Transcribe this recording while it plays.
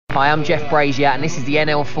Hi, I'm Jeff Brazier, and this is the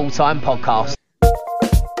NL Full-Time Podcast.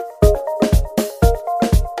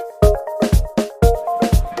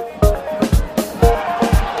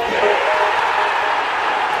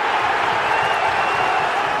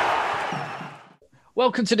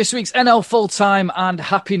 Welcome to this week's NL Full-Time and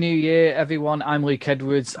Happy New Year, everyone. I'm Luke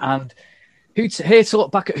Edwards, and here to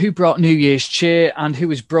look back at who brought New Year's cheer and who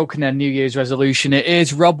has broken their New Year's resolution. It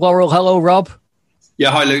is Rob Laurel. Hello, Rob.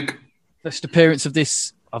 Yeah, hi, Luke. First appearance of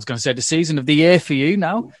this, I was going to say the season of the year for you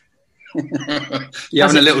now. You're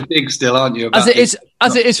having a little dig still, aren't you? As it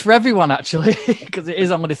is for everyone, actually, because it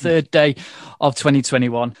is on the third day of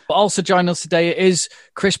 2021. But also joining us today is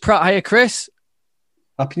Chris Pratt. Hiya, Chris.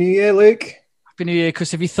 Happy New Year, Luke. Happy New Year,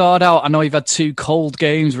 Chris. Have you thawed out? I know you've had 2 cold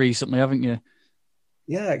games recently, haven't you?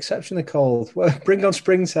 Yeah, exceptionally cold. Well, bring on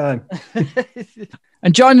springtime.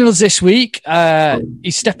 And joining us this week,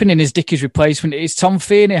 he's stepping in as Dickie's replacement. It's Tom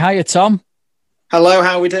Feeney. Hiya, Tom. Hello,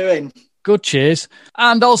 how are we doing? Good, cheers.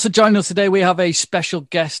 And also joining us today, we have a special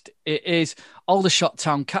guest. It is Aldershot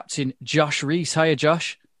Town captain Josh Rees. Hiya,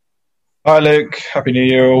 Josh. Hi, Luke. Happy New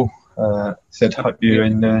Year, all. Hope you're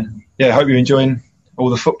enjoying all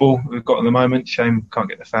the football we've got at the moment. Shame can't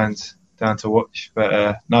get the fans down to watch,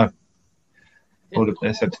 but no. All of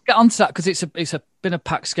this. We'll get onto that because it's been a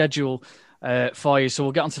packed schedule for you, so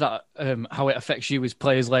we'll get onto that how it affects you as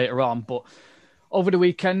players later on. But over the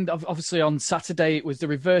weekend, obviously on Saturday, it was the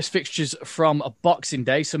reverse fixtures from a Boxing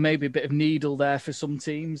Day, so maybe a bit of needle there for some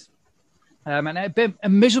teams. And it had been a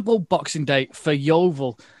miserable Boxing Day for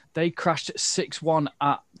Yeovil. They crashed 6-1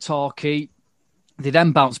 at Torquay. They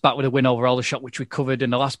then bounced back with a win over Aldershot, which we covered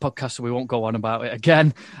in the last podcast, so we won't go on about it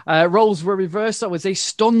again. Roles were reversed, though, as they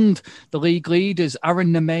stunned the league leaders.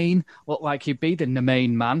 Aaron Nemain looked like he'd be the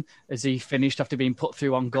Nemain man as he finished after being put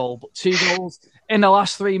through on goal. But 2 goals in the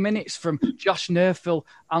last 3 minutes from Josh Nerfill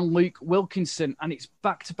and Luke Wilkinson. And it's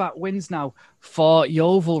back-to-back wins now for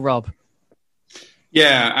Yeovil, Rob.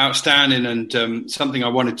 Yeah, outstanding, and something I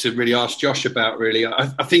wanted to really ask Josh about, really.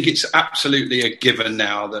 I think it's absolutely a given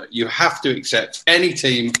now that you have to accept any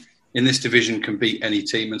team in this division can beat any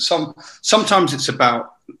team. And sometimes it's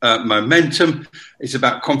about momentum, it's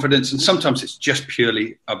about confidence, and sometimes it's just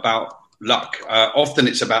purely about luck. Often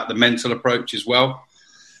it's about the mental approach as well.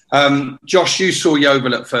 Josh, you saw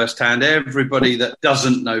Yeovil at first hand. Everybody that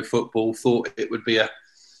doesn't know football thought it would be a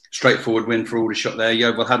straightforward win for Aldershot there.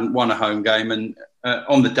 Yeovil hadn't won a home game, and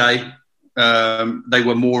on the day, they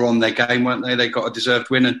were more on their game, weren't they? They got a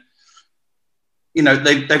deserved win, and you know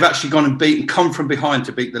they've actually gone and come from behind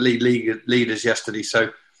to beat the league leaders yesterday.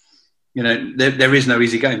 So you know there is no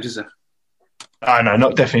easy games, is there?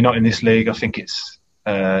 No, definitely not in this league. I think it's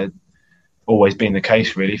always been the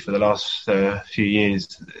case really for the last few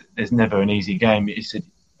years. There's never an easy game.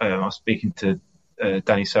 I was speaking to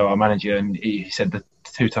Danny So, our manager, and he said the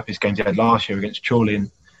 2 toughest games he had last year against Chorley,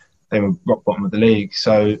 and they were rock bottom of the league.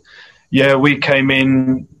 So, yeah, we came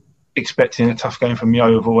in expecting a tough game from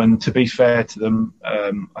Yeovil, and to be fair to them,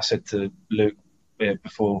 I said to Luke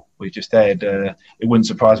before we just aired, it wouldn't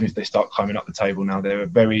surprise me if they start climbing up the table now. They're a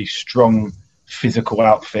very strong physical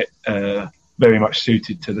outfit, very much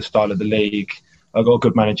suited to the style of the league. I've got a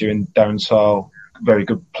good manager in Darren Sarl, very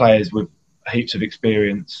good players with heaps of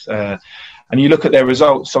experience. And you look at their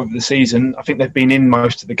results over the season, I think they've been in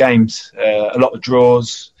most of the games, a lot of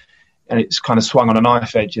draws, and it's kind of swung on a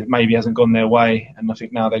knife edge. It maybe hasn't gone their way. And I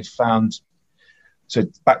think now they've found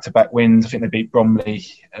back-to-back wins. I think they beat Bromley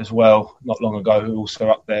as well not long ago, who are also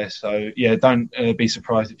up there. So, yeah, don't be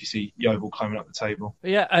surprised if you see Yeovil climbing up the table.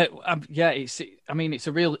 Yeah, it's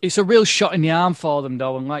a real shot in the arm for them,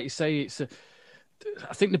 though. And like you say,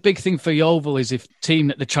 I think the big thing for Yeovil is if team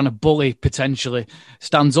that they're trying to bully potentially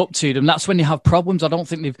stands up to them, that's when you have problems. I don't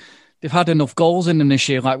think they've had enough goals in them this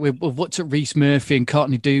year. Like we've looked at Rhys Murphy and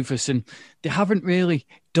Courtney Doofus, and they haven't really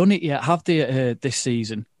done it yet, have they, this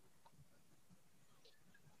season?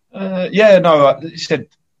 I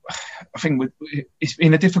think it's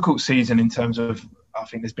been a difficult season in terms of, I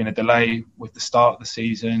think there's been a delay with the start of the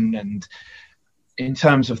season, and in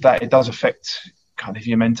terms of that, it does affect kind of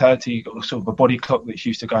your mentality. You've got sort of a body clock that's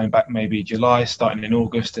used to going back maybe July, starting in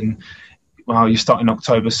August, and while you're starting in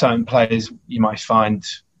October, certain players you might find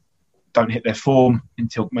don't hit their form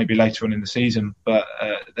until maybe later on in the season, but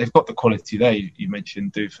they've got the quality there. You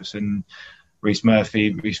mentioned Doofus and Rhys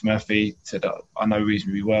Murphy. Rhys Murphy said, I know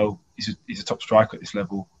reasonably well. He's a top striker at this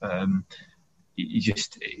level.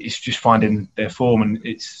 It's just finding their form, and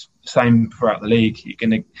it's the same throughout the league.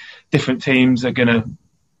 Different teams are gonna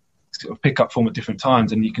sort of pick up form at different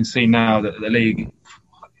times, and you can see now that the league,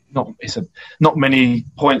 not many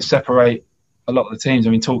points separate a lot of the teams. I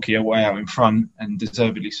mean, Torquay are way out in front, and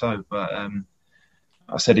deservedly so. But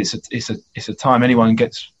I said it's a time anyone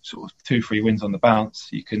gets sort of 2-3 wins on the bounce,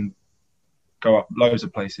 you can go up loads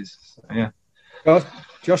of places. So, yeah. Well,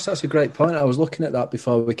 Josh, that's a great point. I was looking at that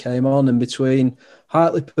before we came on, and between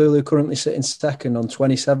Hartlepool, who currently sitting second on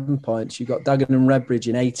 27 points, you've got Dagenham Redbridge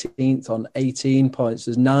in 18th on 18 points.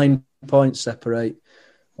 There's 9 points separate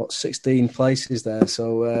 16 places there.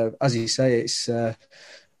 So as you say, it's a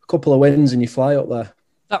couple of wins and you fly up there.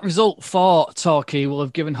 That result for Torquay will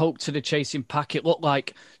have given hope to the chasing pack. It looked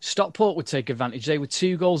like Stockport would take advantage. They were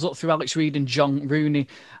 2 goals up through Alex Reid and John Rooney,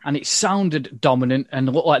 and it sounded dominant and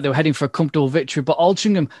looked like they were heading for a comfortable victory. But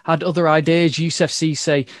Altrincham had other ideas. Youssef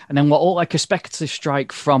Cisse, and then what looked like a speculative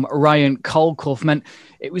strike from Ryan Colclough meant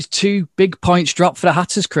it was 2 big points dropped for the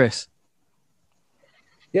Hatters, Chris.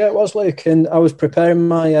 Yeah, it was, Luke. And I was preparing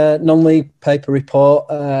my non-league paper report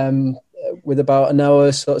with about an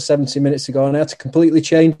hour, sort of 70 minutes ago, and I had to completely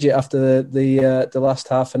change it after the last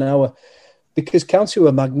half an hour because County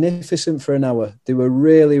were magnificent for an hour. They were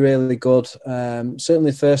really, really good.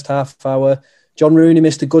 Certainly the first half hour. John Rooney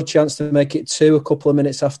missed a good chance to make it 2 a couple of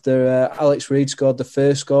minutes after Alex Reid scored the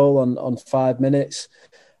first goal on 5 minutes.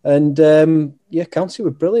 And County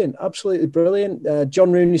were brilliant, absolutely brilliant.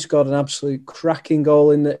 John Rooney scored an absolute cracking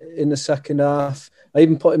goal in the second half. I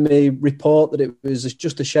even put in my report that it was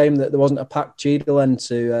just a shame that there wasn't a packed Cheadle end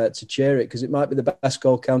to cheer it, because it might be the best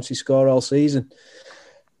goal County score all season.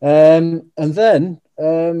 And then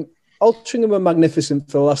Altrincham were magnificent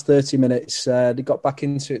for the last 30 minutes. They got back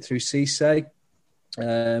into it through Cisse.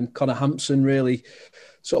 Connor Hampson really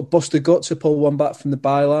sort of busted gut to pull one back from the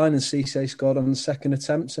byline, and Cisse scored on the second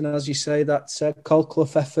attempt. And as you say, that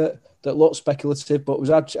Colclough effort that looked speculative but was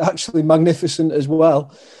actually magnificent as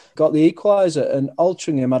well got the equaliser, and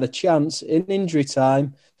Altrincham had a chance in injury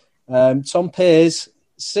time. Tom Pears,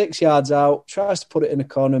 6 yards out, tries to put it in a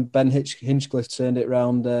corner, and Ben Hinchcliffe turned it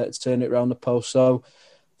round the post. So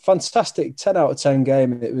fantastic 10 out of 10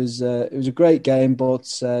 game. It was a great game,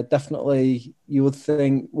 but definitely you would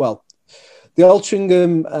think, well, the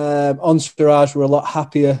Altrincham entourage were a lot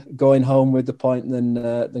happier going home with the point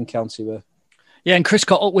than County were. Yeah, and Chris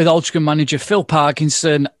caught up with Altrincham manager Phil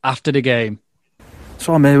Parkinson after the game.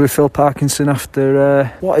 So I'm here with Phil Parkinson after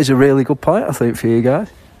what is a really good point, I think, for you guys.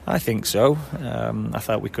 I think so. I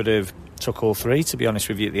thought we could have took all 3, to be honest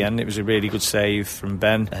with you, at the end. It was a really good save from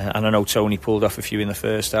Ben. And I know Tony pulled off a few in the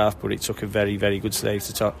first half, but it took a very, very good save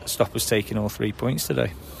to stop us taking all 3 points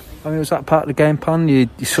today. I mean, was that part of the game plan? You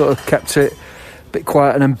sort of kept it a bit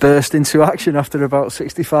quiet and then burst into action after about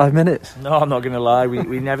 65 minutes? No, I'm not going to lie.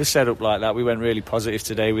 We never set up like that. We went really positive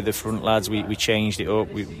today with the front lads. We changed it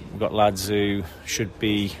up. We've got lads who should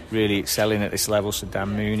be really excelling at this level. So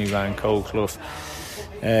Dan Mooney, Ryan Colclough.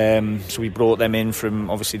 So we brought them in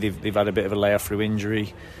from, obviously they've had a bit of a layoff through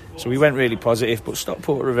injury. So we went really positive. But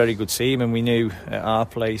Stockport were a very good team, and we knew at our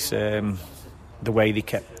place the way they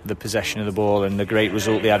kept the possession of the ball and the great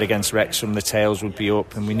result they had against Wrexham, the tails would be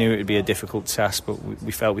up, and we knew it would be a difficult task, but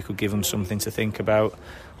we felt we could give them something to think about.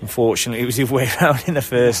 Unfortunately, it was the other way around in the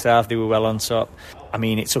first half. They were well on top. I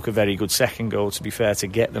mean, it took a very good second goal, to be fair, to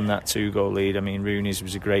get them that 2-goal lead. I mean, Rooney's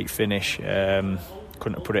was a great finish. Couldn't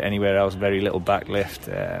have put it anywhere else. Very little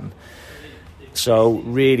backlift. So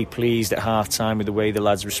really pleased at half time with the way the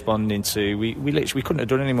lads responding to. We literally couldn't have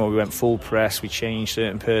done any more. We went full press. We changed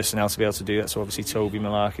certain personnel to be able to do that. So obviously Toby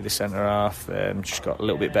Malarkey, the centre half, just got a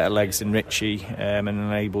little bit better legs than Richie, and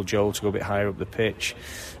enabled Joel to go a bit higher up the pitch.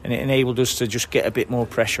 And it enabled us to just get a bit more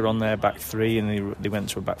pressure on their back 3, and they went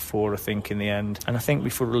to a back 4, I think, in the end. And I think we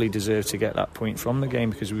thoroughly deserved to get that point from the game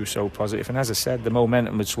because we were so positive. And as I said, the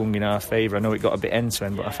momentum had swung in our favour. I know it got a bit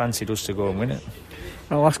end-to-end, but I fancied us to go and win it.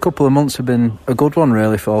 The last couple of months have been a good one,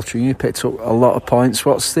 really, for Altrincham. You picked up a lot of points.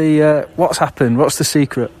 What's happened? What's the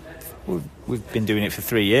secret? We've been doing it for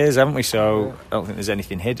 3 years, haven't we? So I don't think there's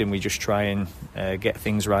anything hidden. We just try and get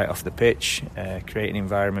things right off the pitch, create an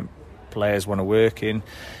environment players want to work in,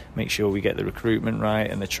 make sure we get the recruitment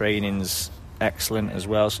right, and the training's excellent as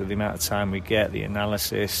well. So the amount of time we get, the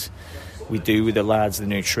analysis we do with the lads, the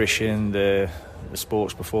nutrition, the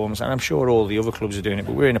sports performance, and I'm sure all the other clubs are doing it,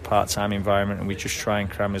 but we're in a part-time environment and we just try and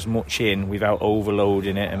cram as much in without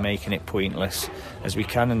overloading it and making it pointless as we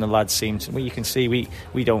can. And the lads seem to, well, you can see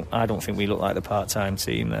I don't think we look like the part-time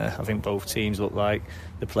team there. I think both teams look like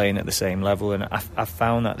they're playing at the same level, and I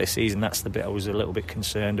found that this season. That's the bit I was a little bit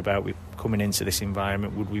concerned about. Coming into this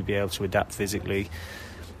environment, would we be able to adapt physically?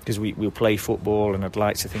 Because we'll play football, and I'd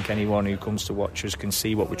like to think anyone who comes to watch us can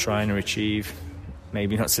see what we're trying to achieve.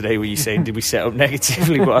 maybe not today where you're saying did we set up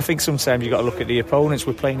negatively, but I think sometimes you've got to look at the opponents.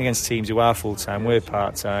 We're playing against teams who are full-time, we're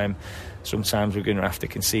part-time. Sometimes we're going to have to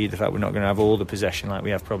concede the fact we're not going to have all the possession like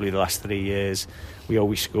we have probably the last 3 years. We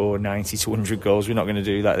always score 90 to 100 goals. We're not going to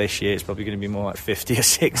do that this year. It's probably going to be more like 50 or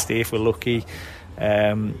 60 if we're lucky.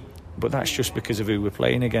 But that's just because of who we're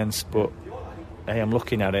playing against. But hey, I'm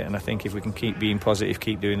looking at it and I think if we can keep being positive,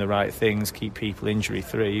 keep doing the right things, keep people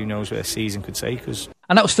injury-free, who knows where the season could take us.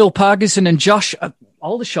 And that was Phil Parkinson and Josh.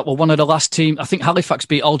 Aldershot were one of the last team. I think Halifax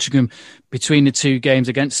beat Altrincham between the two games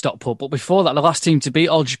against Stockport. But before that, the last team to beat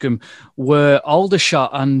Altrincham were Aldershot.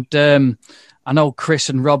 And I know Chris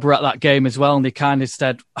and Rob were at that game as well. And they kind of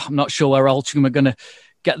said, I'm not sure where Altrincham are going to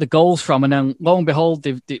get the goals from. And then lo and behold,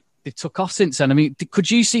 they took off since then. I mean,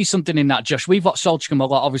 could you see something in that, Josh? We've watched Altrincham a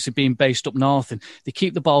lot, obviously being based up north, and they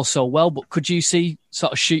keep the ball so well. But could you see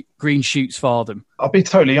sort of green shoots for them? I'll be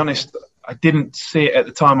totally honest. I didn't see it at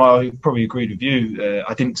the time. I probably agreed with you.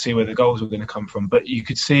 I didn't see where the goals were going to come from, but you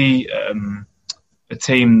could see a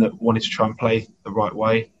team that wanted to try and play the right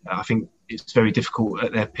way. I think it's very difficult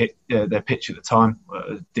at their pitch at the time,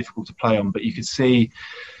 difficult to play on. But you could see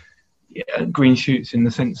green shoots in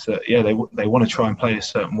the sense that they want to try and play a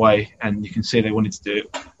certain way, and you can see they wanted to do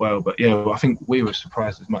it well. But I think we were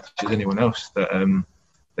surprised as much as anyone else that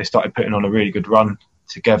they started putting on a really good run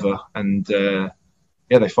together, and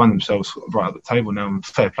they find themselves right at the table now, and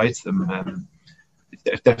fair play to them.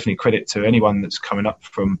 Definitely credit to anyone that's coming up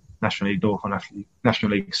from National League North or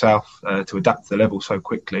National League South to adapt to the level so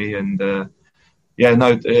quickly. And they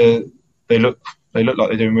look like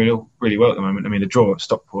they're doing really well at the moment. I mean, the draw at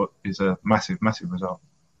Stockport is a massive result.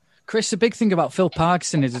 Chris, the big thing about Phil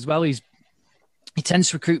Parkinson is as well, he tends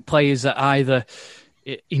to recruit players that either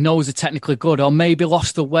he knows are technically good or maybe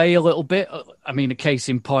lost the way a little bit. I mean, a case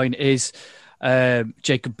in point is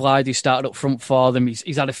Jacob Blythe, who started up front for them.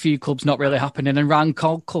 He's had a few clubs not really happening, and Ryan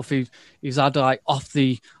Colclough, who's had like off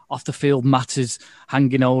the field matters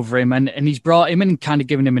hanging over him, and he's brought him in and kind of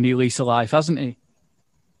given him a new lease of life, hasn't he?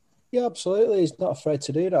 Yeah, absolutely. He's not afraid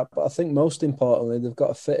to do that. But I think most importantly, they've got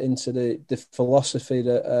to fit into the philosophy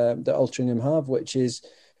that Altrincham have, which is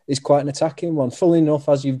quite an attacking one. Funnily enough,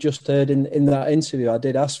 as you've just heard in that interview, I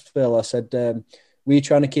did ask Phil, I said, were you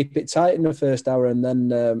trying to keep it tight in the first hour and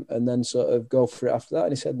then sort of go for it after that?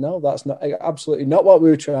 And he said, no, that's absolutely not what we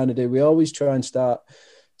were trying to do. We always try and start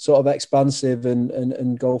sort of expansive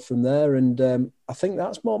and go from there. And I think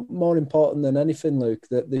that's more important than anything, Luke,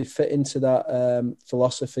 that they fit into that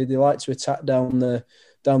philosophy. They like to attack down the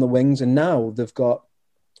wings, and now they've got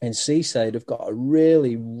in Cisse, they've got a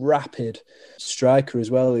really rapid striker as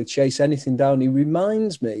well. He'll chase anything down. He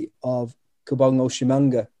reminds me of Kabongo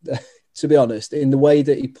Shimanga, to be honest, in the way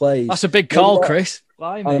that he plays. That's a big call, Chris.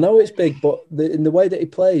 I know it's big, but in the way that he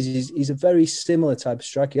plays, he's a very similar type of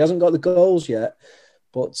striker. He hasn't got the goals yet,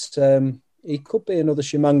 but he could be another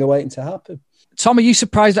Shimanga waiting to happen. Tom, are you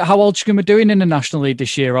surprised at how Altrincham are doing in the National League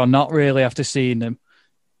this year, or not really after seeing them?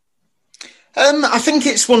 I think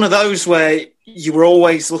it's one of those where you were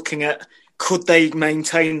always looking at, could they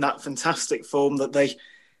maintain that fantastic form that they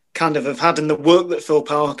kind of have had, and the work that Phil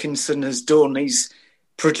Parkinson has done. He's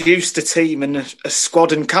produced a team and a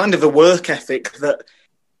squad and kind of a work ethic that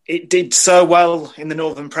it did so well in the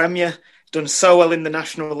Northern Premier, done so well in the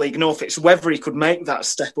National League North. It's whether he could make that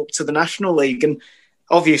step up to the National League. And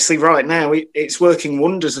obviously right now it's working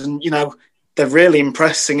wonders, and, they're really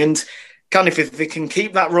impressing. And kind of if they can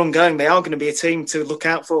keep that run going, they are going to be a team to look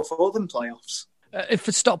out for them playoffs.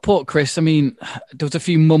 For Stockport, Chris, I mean, there was a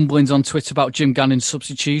few mumblings on Twitter about Jim Gannon's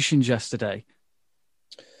substitutions yesterday.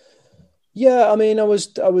 Yeah, I mean, I was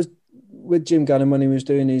with Jim Gannon when he was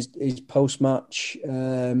doing his post-match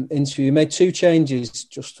interview. He made two changes,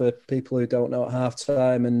 just for people who don't know, at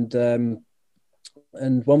half-time, and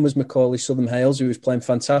one was Macaulay Southern-Hales, who was playing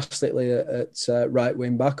fantastically at right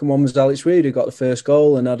wing back, and one was Alex Reid, who got the first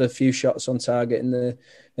goal and had a few shots on target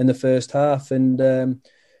in the first half. And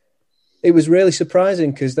it was really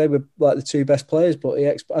surprising because they were like the two best players. But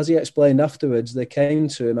as he explained afterwards, they came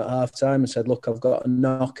to him at half time and said, "Look, I've got a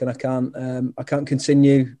knock and I can't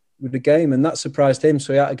continue with the game," and that surprised him.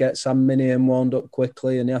 So he had to get Sam Minihan wound up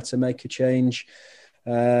quickly, and he had to make a change.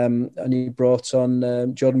 And he brought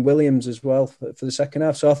on Jordan Williams as well for the second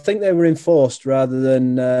half. So I think they were enforced rather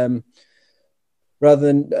than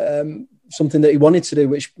something that he wanted to do,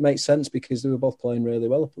 which makes sense because they were both playing really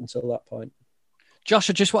well up until that point.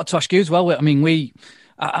 Josh, I just want to ask you as well. I mean,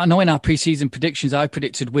 I know in our pre-season predictions, I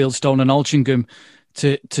predicted Wealdstone and Altrincham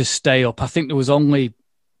to stay up. I think there was only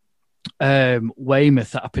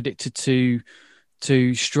Weymouth that I predicted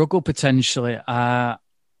to struggle potentially.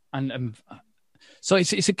 So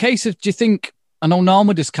it's a case of, do you think I know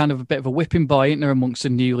normally there's kind of a bit of a whipping boy, isn't there, amongst the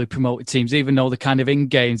newly promoted teams, even though they're kind of in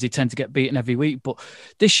games, they tend to get beaten every week. But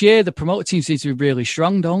this year, the promoted teams seem to be really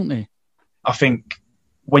strong, don't they? I think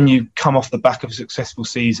when you come off the back of a successful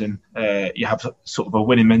season, you have sort of a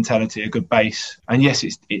winning mentality, a good base. And yes,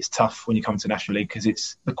 it's tough when you come to National League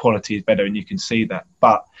because the quality is better and you can see that.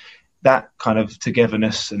 But that kind of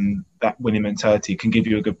togetherness and that winning mentality can give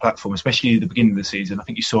you a good platform, especially at the beginning of the season. I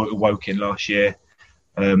think you saw it with Woking last year.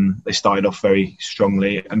 They started off very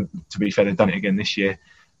strongly, and to be fair, they've done it again this year.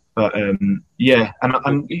 But and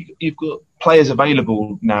you've got players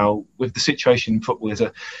available now with the situation in football. There's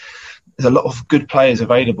a lot of good players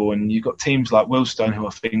available, and you've got teams like Wealdstone, who I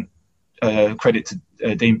think credit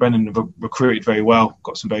to Dean Brennan, have recruited very well.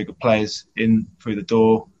 Got some very good players in through the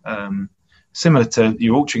door. Similar to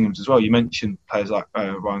your Altrinchams as well. You mentioned players like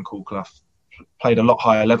Ryan Coulclough played a lot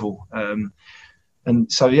higher level,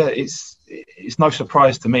 and so it's no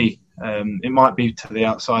surprise to me. It might be to the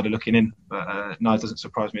outsider looking in, but no, it doesn't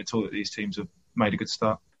surprise me at all that these teams have made a good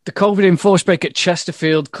start. The COVID enforced break at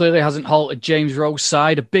Chesterfield clearly hasn't halted James Rowe's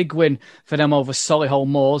side. A big win for them over Solihull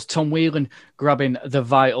Moors. Tom Whelan grabbing the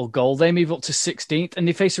vital goal. They move up to 16th and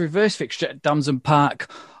they face a reverse fixture at Damson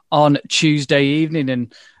Park on Tuesday evening.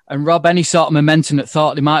 And Rob, any sort of momentum that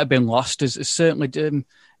thought they might have been lost has certainly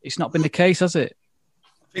it's not been the case, has it?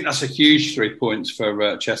 I think that's a huge 3 points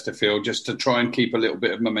for Chesterfield, just to try and keep a little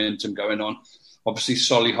bit of momentum going on. Obviously,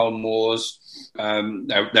 Solihull Moors,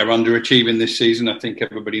 they're underachieving this season. I think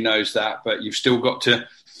everybody knows that, but you've still got to,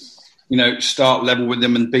 start level with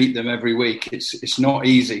them and beat them every week. It's not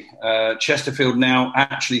easy. Chesterfield now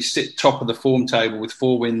actually sit top of the form table with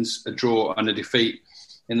 4 wins, a draw, and a defeat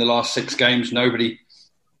in the last 6 games.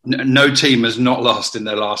 No team has not lost in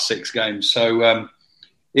their last 6 games. So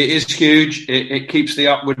it is huge. It keeps the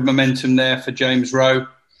upward momentum there for James Rowe.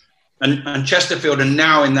 And Chesterfield are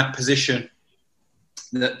now in that position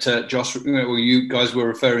that Josh, you guys were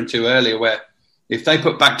referring to earlier, where if they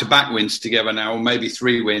put back-to-back wins together now, or maybe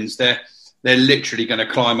 3 wins, they're literally going to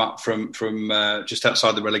climb up from just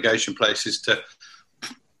outside the relegation places to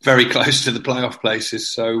very close to the playoff places.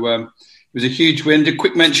 So it was a huge win. A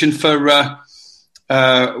quick mention for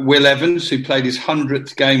Will Evans, who played his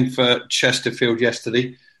 100th game for Chesterfield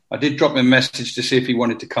yesterday. I did drop him a message to see if he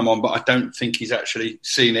wanted to come on, but I don't think he's actually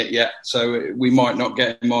seen it yet. So we might not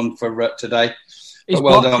get him on for today. He's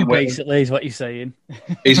well blocked done, you, basically, is what you're saying.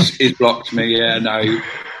 He's blocked me, yeah, no.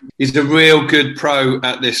 He's a real good pro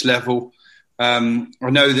at this level. I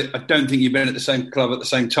know that I don't think you've been at the same club at the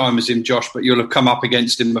same time as him, Josh, but you'll have come up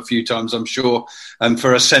against him a few times, I'm sure.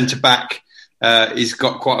 For a centre-back, he's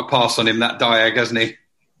got quite a pass on him, that Diag, hasn't he?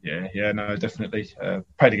 Yeah, no, definitely.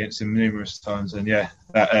 Played against him numerous times, and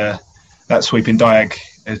that sweeping Diag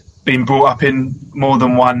has been brought up in more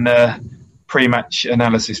than one pre-match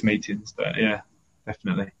analysis meetings. But yeah,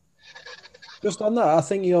 definitely. Just on that, I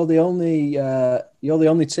think you're the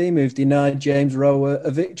only team who've denied James Rowe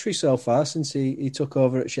a victory so far since he took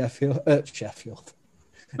over at Sheffield. At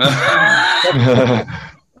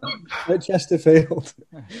Chesterfield.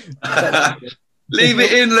 Leave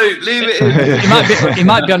it in, Luke. Leave it in. He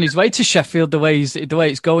might be on his way to Sheffield the way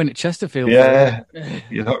it's going at Chesterfield. Yeah,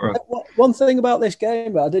 you're not right. One thing about this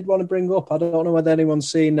game that I did want to bring up, I don't know whether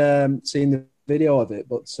anyone's seen the video of it,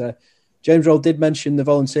 but James Rowe did mention the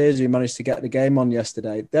volunteers who managed to get the game on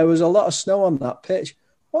yesterday. There was a lot of snow on that pitch.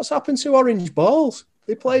 What's happened to orange balls?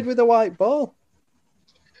 They played with a white ball.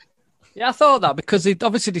 Yeah, I thought that because they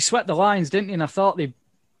swept the lines, didn't they? And I thought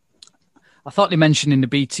they mentioned in the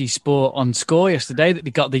BT Sport on Score yesterday that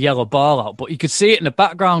they got the yellow ball out, but you could see it in the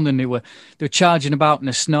background and they were charging about in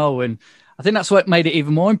the snow. And I think that's what made it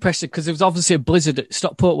even more impressive because there was obviously a blizzard at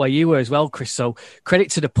Stockport where you were as well, Chris. So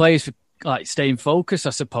credit to the players for staying focused,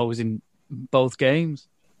 I suppose, in both games.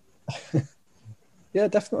 Yeah,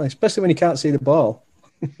 definitely, especially when you can't see the ball.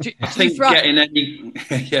 I think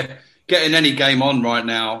getting any game on right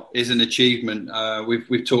now is an achievement.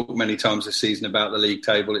 We've talked many times this season about the league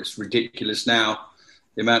table. It's ridiculous now.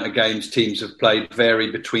 The amount of games teams have played vary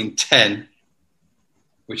between 10,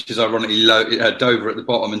 which is ironically low, Dover at the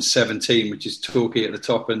bottom, and 17, which is Torquay at the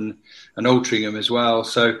top, and Altrincham as well.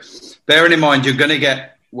 So bearing in mind, you're going to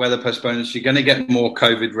get weather postponements. You're going to get more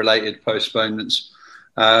COVID-related postponements.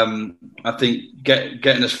 I think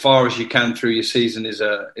getting as far as you can through your season is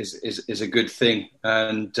a good thing.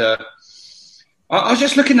 And I was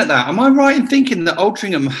just looking at that. Am I right in thinking that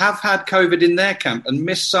Altrincham have had COVID in their camp and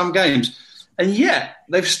missed some games, and yet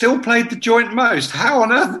they've still played the joint most? How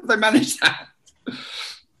on earth have they managed that?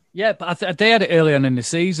 Yeah, but they had it early on in the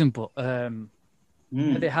season, but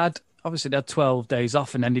they had obviously they had 12 days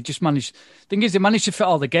off, and then they just managed. Thing is, they managed to fit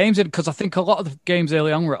all the games in, because I think a lot of the games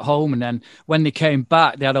early on were at home, and then when they came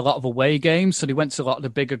back, they had a lot of away games, so they went to a lot of the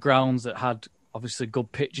bigger grounds that had obviously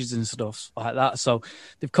good pitches and stuff like that. So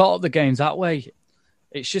they've caught up the games that way.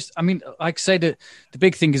 It's just, I mean, like I say, the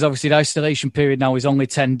big thing is obviously the isolation period now is only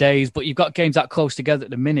 10 days, but you've got games that close together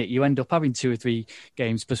at the minute. You end up having 2 or 3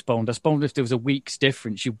 games postponed. I suppose if there was a week's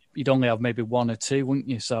difference, you'd only have maybe 1 or 2, wouldn't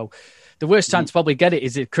you? So the worst time to probably get it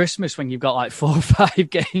is at Christmas, when you've got like 4 or 5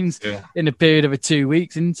 games in a period of 2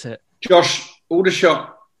 weeks, isn't it? Josh,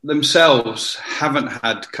 Aldershot themselves haven't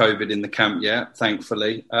had COVID in the camp yet,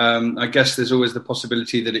 thankfully. I guess there's always the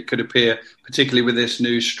possibility that it could appear, particularly with this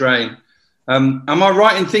new strain. Am I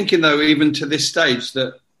right in thinking, though, even to this stage,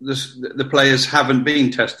 that the players haven't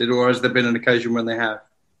been tested, or has there been an occasion when they have?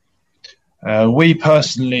 We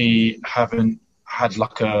personally haven't had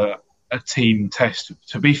like a team test.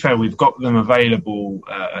 To be fair, we've got them available.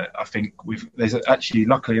 I think there's actually,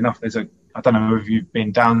 luckily enough, I don't know if you've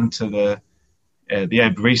been down to the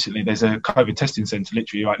Ebb recently. There's a COVID testing centre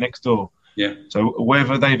literally right next door. Yeah. So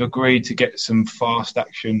whether they've agreed to get some fast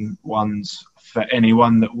action ones for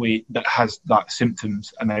anyone that has like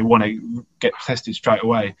symptoms and they want to get tested straight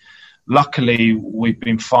away. Luckily, we've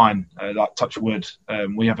been fine. Like touch wood,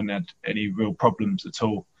 we haven't had any real problems at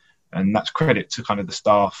all, and that's credit to kind of the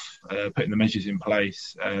staff putting the measures in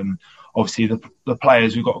place. Obviously, the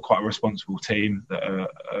players, we've got quite a responsible team that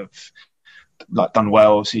have like done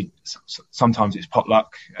well. Obviously, sometimes it's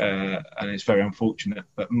potluck and it's very unfortunate,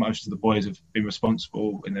 but most of the boys have been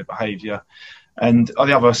responsible in their behaviour. And on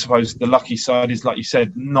the other, I suppose, the lucky side is, like you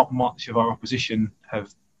said, not much of our opposition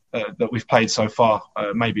have that we've played so far.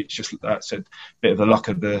 Maybe it's just a bit of the luck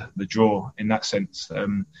of the draw in that sense.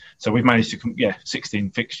 So we've managed to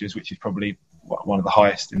 16 fixtures, which is probably one of the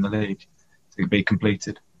highest in the league to be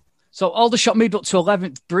completed. So Aldershot moved up to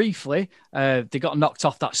 11th briefly. They got knocked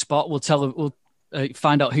off that spot. We'll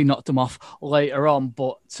find out who knocked them off later on.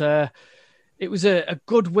 But it was a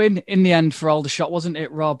good win in the end for Aldershot, wasn't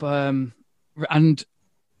it, Rob? And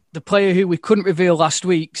the player who we couldn't reveal last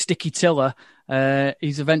week, Sticky Tiller,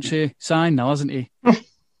 he's eventually signed now, hasn't he?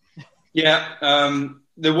 Yeah.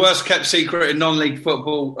 The worst kept secret in non-league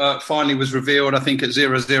football finally was revealed, I think, at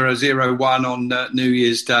 0001 on New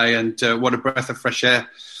Year's Day. And what a breath of fresh air.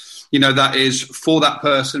 You know, that is for that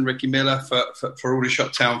person, Ricky Miller, for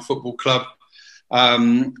Aldershot Town Football Club.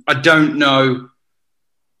 I don't know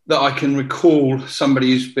that I can recall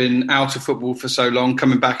somebody who's been out of football for so long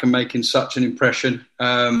coming back and making such an impression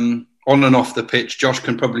on and off the pitch. Josh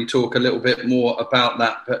can probably talk a little bit more about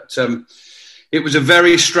that. But it was a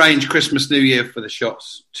very strange Christmas, New Year for the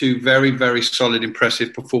Shots. 2 very, very solid,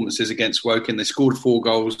 impressive performances against Woking. They scored 4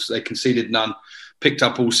 goals. They conceded none. Picked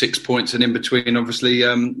up all 6 points, and in between, obviously,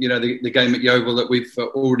 the game at Yeovil that we've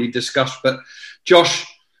already discussed. But Josh,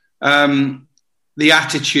 the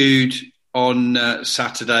attitude on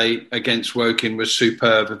Saturday against Woking was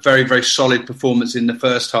superb. A very, very solid performance in the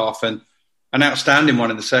first half and an outstanding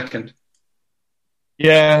one in the second.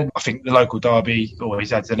 Yeah, I think the local derby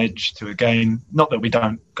always adds an edge to a game. Not that we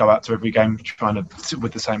don't go out to every game trying to sit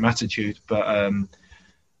with the same attitude, but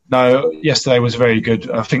no, yesterday was very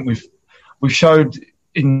good. I think we've showed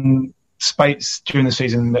in spades during the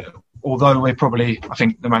season that although we're probably, I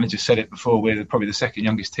think the manager said it before, we're probably the second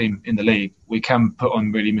youngest team in the league, we can put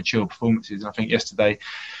on really mature performances. And I think yesterday,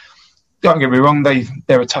 don't get me wrong,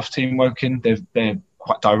 they're a tough team, Woking. They're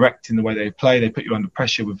quite direct in the way they play. They put you under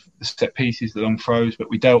pressure with the set pieces, the long throws, but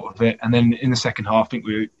we dealt with it. And then in the second half, I think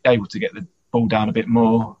we were able to get the ball down a bit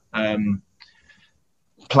more,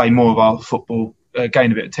 play more of our football,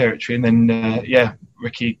 gain a bit of territory. And then,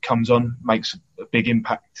 Ricky comes on, makes a big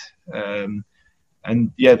impact. The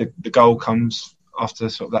goal comes after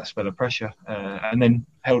sort of that spell of pressure, and then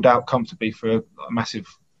held out comfortably for a massive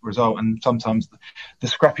result. And sometimes the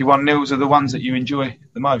scrappy 1-0s are the ones that you enjoy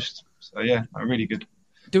the most. So really good.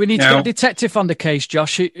 Do we need to get a detective on the case,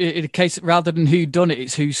 Josh? In a case rather than who done it,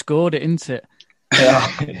 it's who scored it, isn't it?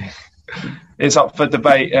 Yeah, it's up for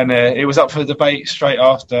debate, and it was up for debate straight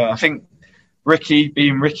after. I think Ricky,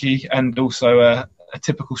 being Ricky, and also a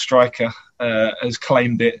typical striker, has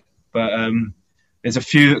claimed it, but there's a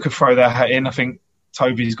few that could throw their hat in. I think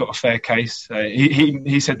Toby's got a fair case.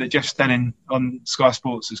 He said that Jeff Stenning on Sky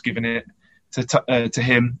Sports has given it to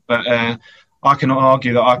him, but I can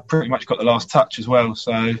argue that I pretty much got the last touch as well.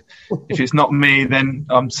 So if it's not me, then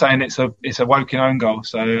I'm saying it's a Woking own goal.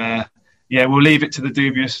 So we'll leave it to the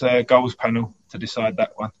dubious goals panel to decide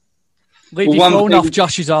that one. Leave your phone off,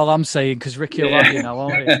 Josh, is all I'm saying, because Ricky will have you now,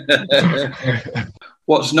 won't he?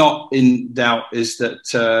 What's not in doubt is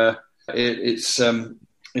that it's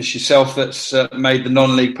It's yourself that's made the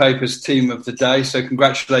non-league papers team of the day. So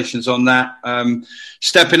congratulations on that.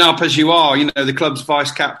 Stepping up as you are, the club's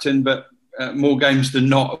vice captain, but more games than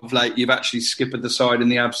not of late, you've actually skippered the side in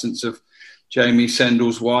the absence of Jamie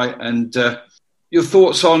Sendles-White. And your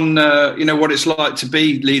thoughts on, what it's like to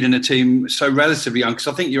be leading a team so relatively young? Because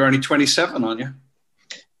I think you're only 27, aren't you?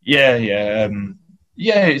 Yeah.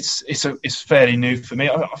 It's fairly new for me.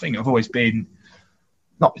 I think I've always been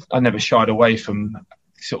I never shied away from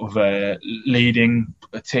sort of leading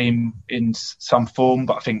a team in some form,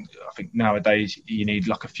 but I think nowadays you need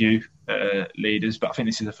like a few leaders. But I think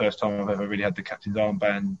this is the first time I've ever really had the captain's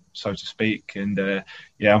armband, so to speak. And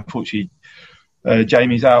unfortunately,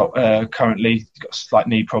 Jamie's out currently. He's got a slight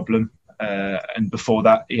knee problem, and before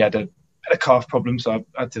that he had a calf problem, so I've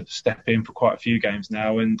had to step in for quite a few games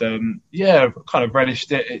now. And I've kind of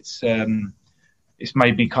relished it. It's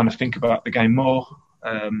made me kind of think about the game more.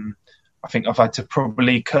 I think I've had to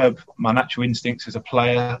probably curb my natural instincts as a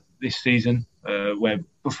player this season, where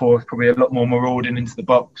before I was probably a lot more marauding into the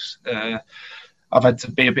box. I've had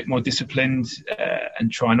to be a bit more disciplined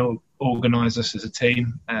and try and organise us as a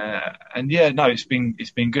team.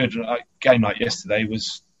 It's been good. A game like yesterday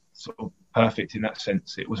was sort of perfect in that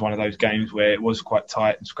sense. It was one of those games where it was quite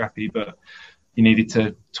tight and scrappy, but you needed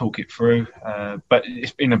to talk it through. But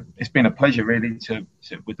it's been a pleasure really to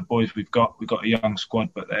with the boys we've got. We've got a young squad,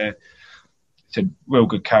 but they're real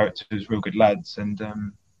good characters, real good lads. And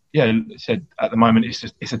at the moment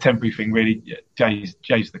it's a temporary thing really.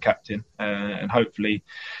 Jay's the captain, and hopefully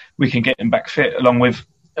we can get him back fit along with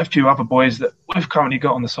a few other boys that we've currently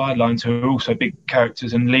got on the sidelines who are also big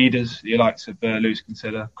characters and leaders, the likes of Lewis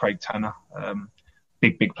Kinsella, Craig Tanner,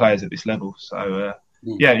 big players at this level. So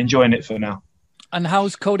enjoying it for now. And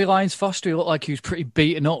how's Cody Lyons-Foster? He looked like he was pretty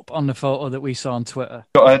beaten up on the photo that we saw on Twitter.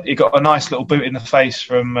 He got a nice little boot in the face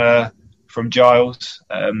from Giles.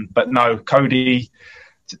 But no, Cody,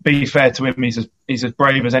 to be fair to him, he's as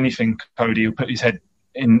brave as anything, Cody. He'll put his head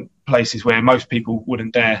in places where most people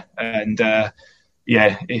wouldn't dare. And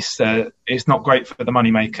it's not great for the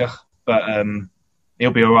moneymaker, but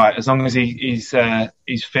he'll be all right as long as he's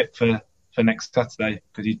fit for next Saturday,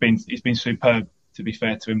 because he's been superb. To be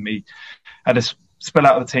fair to him, he had a spell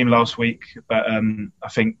out of the team last week, but I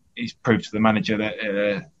think he's proved to the manager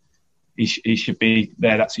that he should be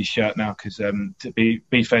there. That's his shirt now. Because to be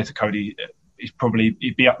fair to Cody,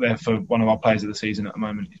 he'd be up there for one of our players of the season at the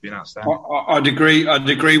moment. He's been outstanding. I'd agree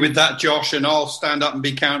with that, Josh, and I'll stand up and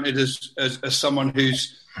be counted as someone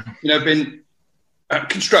who's been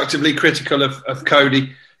constructively critical of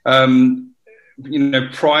Cody.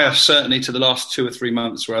 Prior certainly to the last 2 or 3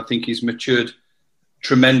 months, where I think he's matured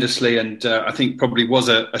tremendously, and I think probably was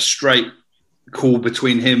a straight call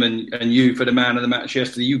between him and you for the man of the match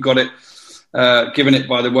yesterday. You got it, given it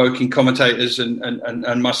by the Woking commentators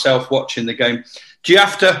and myself watching the game. Do you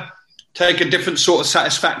have to take a different sort of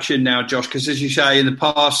satisfaction now, Josh? Because as you say, in the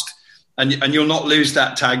past, and you'll not lose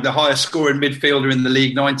that tag, the highest scoring midfielder in the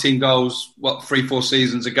league, 19 goals, 3-4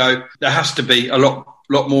 seasons ago. There has to be a lot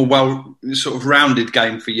more well sort of rounded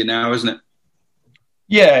game for you now, isn't it?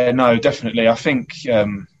 Yeah, no, definitely. I think,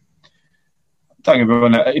 don't get me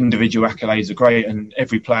wrong, individual accolades are great and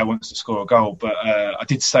every player wants to score a goal. But I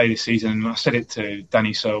did say this season, and I said it to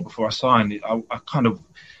Danny Searle before I signed, I kind of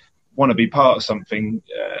want to be part of something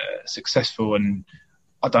successful, and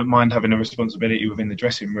I don't mind having a responsibility within the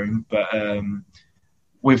dressing room. But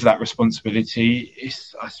with that responsibility,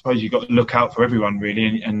 I suppose you've got to look out for everyone,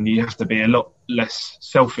 really, and you have to be a lot less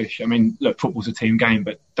selfish. I mean, look, football's a team game,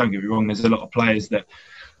 but don't get me wrong, there's a lot of players that,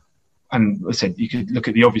 and I said, you could look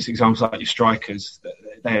at the obvious examples like your strikers,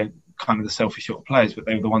 they're kind of the selfish sort of players, but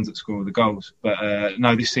they're the ones that score the goals. But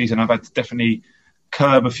no, this season I've had to definitely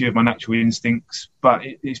curb a few of my natural instincts, but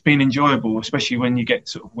it's been enjoyable, especially when you get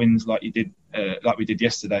sort of wins like we did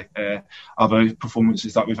yesterday. Other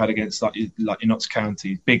performances like we've had against like your Notts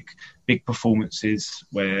County, big performances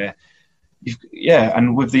where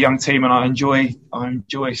and with the young team, and I enjoy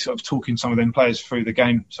sort of talking some of them players through the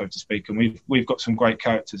game, so to speak. And we've got some great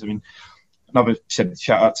characters. I mean, another shout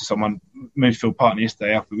out to someone, midfield partner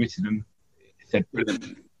yesterday, Alfie Whittingham, said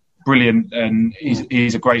brilliant, and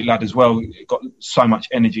he's a great lad as well. He's got so much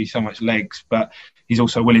energy, so much legs, but he's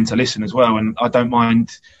also willing to listen as well. And I don't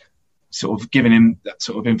mind sort of giving him that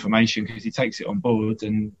sort of information because he takes it on board.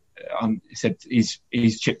 And he said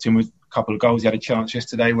he's chipped in with a couple of goals. He had a chance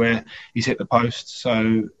yesterday where he's hit the post.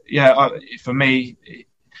 So for me,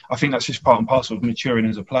 I think that's just part and parcel of maturing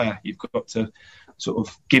as a player. You've got to sort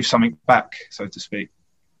of give something back, so to speak.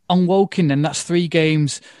 On Woking, then, that's 3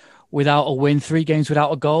 games without a win, 3 games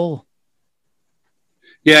without a goal.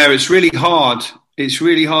 Yeah, it's really hard it's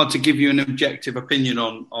really hard to give you an objective opinion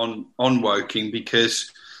on Woking,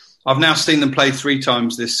 because I've now seen them play 3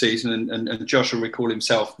 times this season, and Josh will recall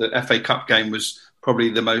himself that FA Cup game was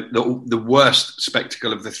probably the worst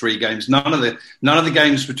spectacle of the 3 games. None of the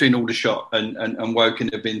games between Aldershot and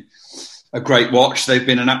Woking have been a great watch. They've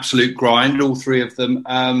been an absolute grind, all 3 of them.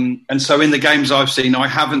 And so in the games I've seen, I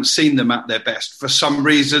haven't seen them at their best. For some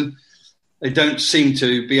reason, they don't seem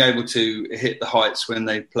to be able to hit the heights when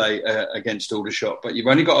they play against Aldershot. But you've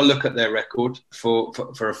only got to look at their record for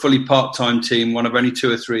a fully part-time team, one of only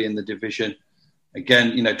 2 or 3 in the division.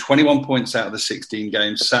 Again, 21 points out of the 16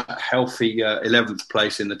 games, sat healthy 11th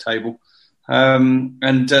place in the table.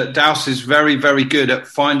 And Douse is very, very good at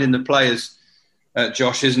finding the players,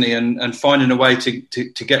 Josh, isn't he? And finding a way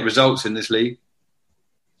to get results in this league.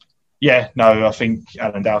 Yeah, no, I think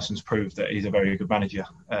Alan Dowson's proved that he's a very good manager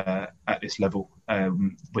at this level.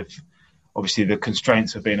 With obviously the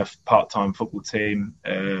constraints of being a part-time football team,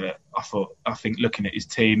 I think looking at his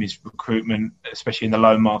team, his recruitment, especially in the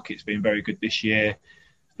loan market, has been very good this year.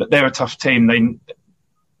 But they're a tough team.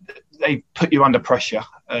 They put you under pressure.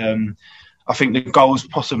 I think the goals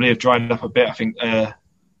possibly have dried up a bit. I think the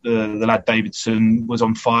lad Davidson was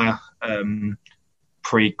on fire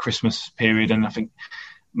pre-Christmas period, and I think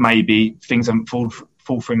maybe things haven't fallen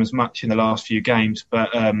for him as much in the last few games.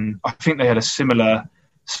 But I think they had a similar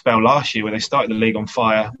spell last year where they started the league on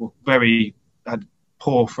fire, had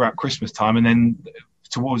poor throughout Christmas time, and then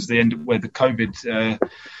towards the end where the COVID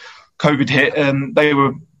hit, they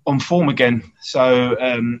were on form again. So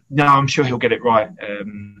no, I'm sure he'll get it right.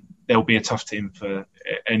 They'll be a tough team for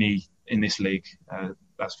any in this league.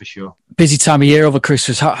 That's for sure. Busy time of year over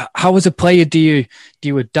Christmas. How as a player do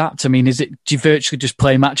you adapt? I mean, do you virtually just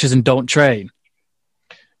play matches and don't train?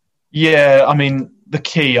 Yeah, I mean, the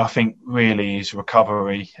key I think really is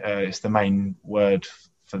recovery. It's the main word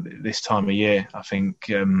for this time of year. I think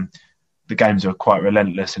the games are quite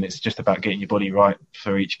relentless, and it's just about getting your body right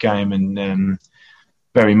for each game. And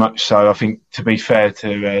very much so. I think, to be fair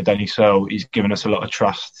to Danny Searle, he's given us a lot of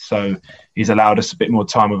trust. So he's allowed us a bit more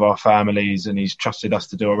time with our families, and he's trusted us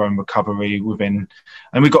to do our own recovery within.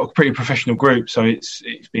 And we've got a pretty professional group, so it's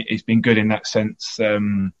been good in that sense.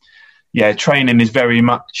 Training is very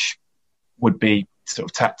much would be sort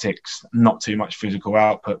of tactics, not too much physical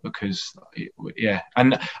output, because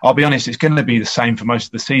and I'll be honest, it's going to be the same for most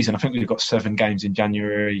of the season. I think we've got 7 games in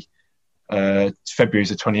January. February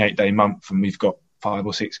is a 28-day month, and we've got 5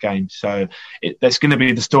 or 6 games. So that's going to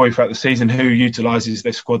be the story throughout the season: who utilises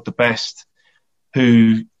their squad the best,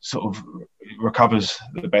 who sort of recovers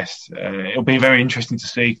the best. It'll be very interesting to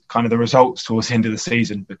see kind of the results towards the end of the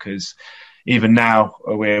season, because even now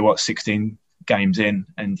we're 16 games in,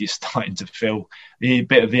 and you're starting to feel a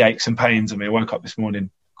bit of the aches and pains. I mean, I woke up this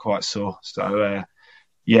morning quite sore. So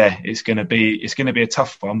it's going to be a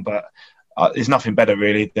tough one, but there's nothing better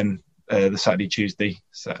really than the Saturday.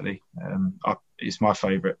 It's my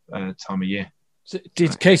favourite time of year. So,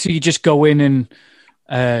 Casey, you just go in and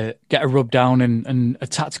get a rub down and a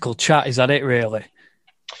tactical chat? Is that it, really?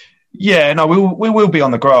 Yeah, no, we will be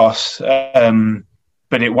on the grass,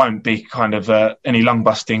 but it won't be kind of any lung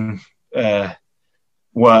busting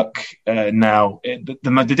work now.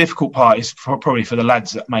 The difficult part is probably for the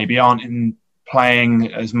lads that maybe aren't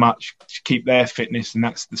playing as much to keep their fitness, and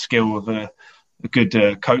that's the skill of a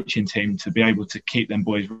good coaching team to be able to keep them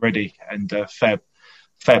boys ready. And fair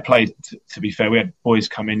play, to be fair. We had boys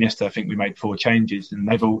come in yesterday. I think we made 4 changes, and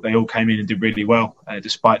they all came in and did really well,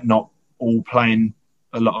 despite not all playing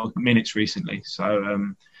a lot of minutes recently.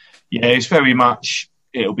 So it's very much,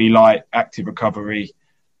 it'll be like active recovery,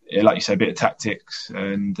 like you say, a bit of tactics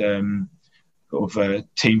and sort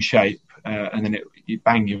of team shape, and then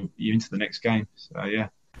you into the next game. So yeah.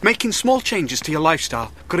 Making small changes to your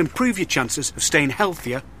lifestyle could improve your chances of staying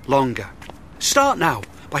healthier longer. Start now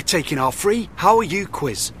by taking our free How Are You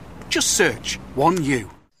quiz. Just search 1U.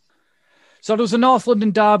 So there was a North London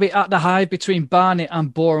derby at the Hive between Barnet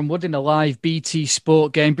and Boreham Wood in a live BT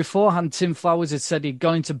Sport game. Beforehand, Tim Flowers had said he'd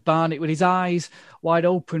gone into Barnet with his eyes wide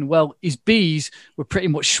open. Well, his bees were pretty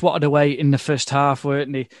much swatted away in the first half,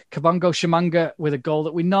 weren't they? Kabongo Shamanga with a goal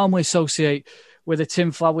that we normally associate with a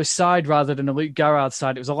Tim Flowers side rather than a Luke Garrard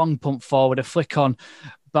side. It was a long pump forward, a flick on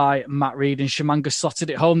by Matt Reed, and Shamanga slotted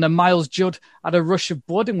it home. Then Miles Judd had a rush of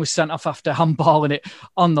blood and was sent off after handballing it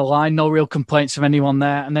on the line. No real complaints from anyone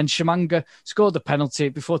there. And then Shamanga scored the penalty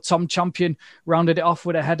before Tom Champion rounded it off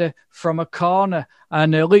with a header from a corner.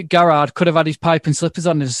 And Luke Garrard could have had his pipe and slippers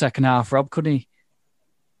on in the second half, Rob, couldn't he?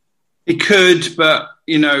 He could, but,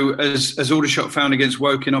 as Aldershot found against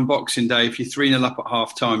Woking on Boxing Day, if you're 3-0 up at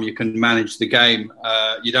half-time, you can manage the game.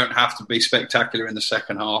 You don't have to be spectacular in the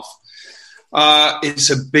second half. It's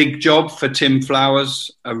a big job for Tim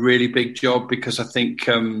Flowers, a really big job, because I think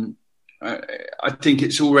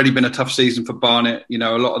it's already been a tough season for Barnet. You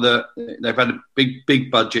know, they've had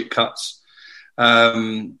big budget cuts,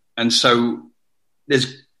 and so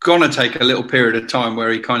there's gonna take a little period of time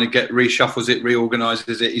where he kind of reshuffles it,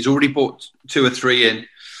 reorganises it. He's already brought 2 or 3 in.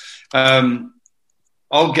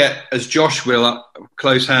 I'll get, as Josh will, up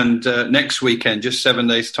close hand next weekend, just 7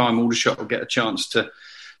 days' time. Aldershot will get a chance to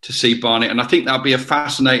see Barnet. And I think that'll be a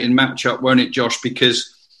fascinating matchup, won't it, Josh?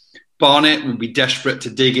 Because Barnet will be desperate to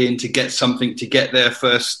dig in, to get something, to get their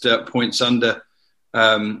first points under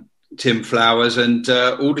Tim Flowers. And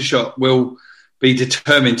Aldershot will be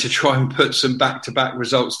determined to try and put some back-to-back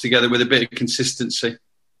results together with a bit of consistency.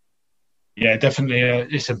 Yeah, definitely.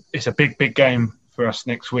 It's a big game for us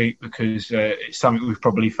next week, because it's something we've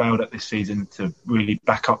probably failed at this season, to really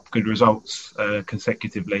back up good results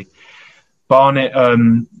consecutively. Barnet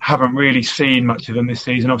haven't really seen much of them this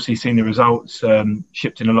season. Obviously seen the results,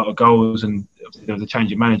 shipped in a lot of goals, and obviously there was a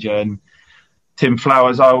change of manager. And Tim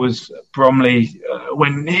Flowers, I was Bromley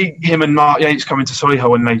when him and Mark Yates come into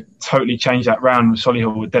Solihull, and they totally changed that round.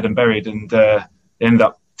 Solihull were dead and buried, and they ended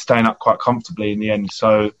up staying up quite comfortably in the end.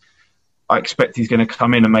 So I expect he's going to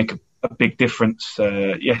come in and make a big difference.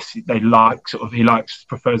 Yes, he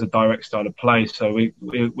prefers a direct style of play. So we've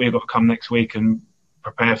got to come next week and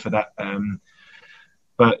prepare for that.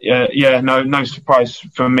 But no surprise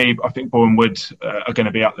for me. I think Boreham Wood are going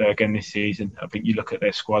to be up there again this season. I think you look at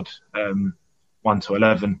their squad, 1 to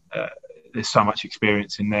 11. There's so much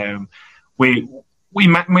experience in there. We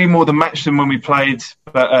more than matched them when we played,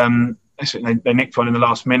 but they nicked one in the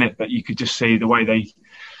last minute. But you could just see the way they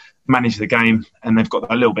manage the game, and they've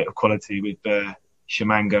got a little bit of quality with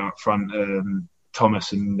Shimanga up front,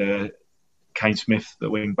 Thomas and Kane Smith, the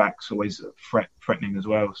wing backs, always threatening as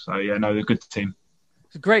well. So they're a good team.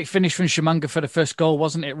 It's a great finish from Shimanga for the first goal,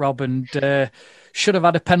 wasn't it, Rob? And should have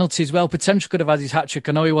had a penalty as well. Potentially could have had his hat-trick.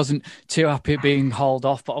 I know he wasn't too happy being hauled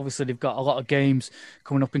off, but obviously they've got a lot of games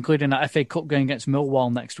coming up, including that FA Cup game against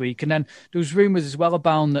Millwall next week. And then there was rumours as well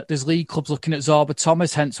abound that there's league clubs looking at Zorba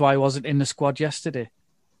Thomas, hence why he wasn't in the squad yesterday.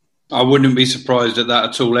 I wouldn't be surprised at that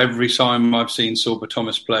at all. Every time I've seen Zorba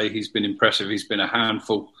Thomas play, he's been impressive. He's been a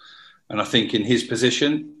handful. And I think in his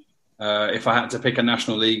position, if I had to pick a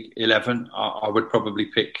National League 11, I would probably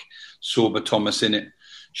pick Zorba Thomas in it.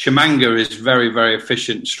 Shimanga is very, very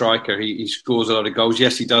efficient striker. He scores a lot of goals.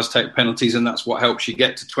 Yes, he does take penalties, and that's what helps you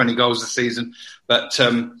get to 20 goals a season. But, he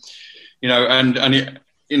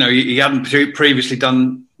hadn't previously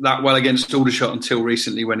done that well against Aldershot until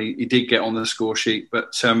recently, when he did get on the score sheet.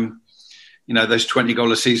 But, those 20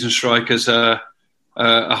 goal a season strikers are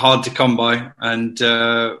hard to come by. And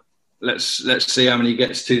let's see how many he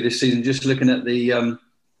gets to this season. Just looking at the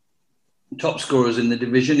top scorers in the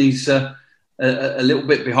division, he's a little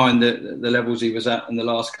bit behind the levels he was at in the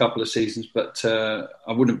last couple of seasons, but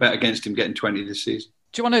I wouldn't bet against him getting 20 this season.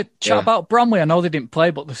 Do you want to chat about Bromley? I know they didn't play,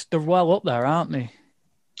 but they're well up there, aren't they?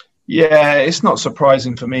 Yeah, it's not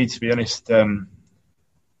surprising for me, to be honest. Neil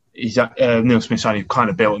Smith's only kind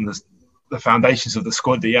of built on the foundations of the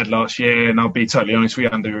squad that he had last year, and I'll be totally honest, we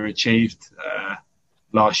underachieved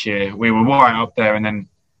last year. We were right up there, and then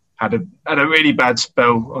had a really bad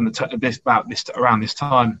spell on around this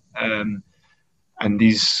time. And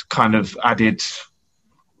he's kind of added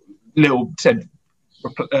a little bit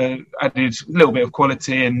of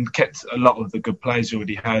quality and kept a lot of the good players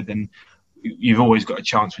already had. And you've always got a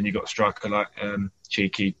chance when you've got a striker like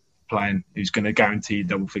Cheeky playing, who's going to guarantee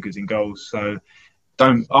double figures in goals. So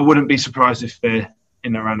I wouldn't be surprised if they're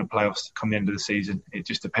in around the playoffs come the end of the season. It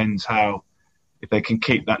just depends if they can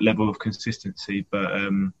keep that level of consistency. But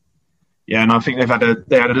and I think they had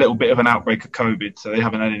a little bit of an outbreak of COVID, so they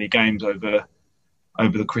haven't had any games over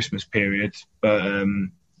the Christmas period. But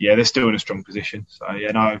they're still in a strong position. So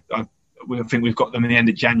I think we've got them in the end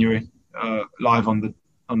of January live on the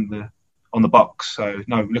box. So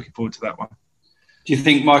looking forward to that one. Do you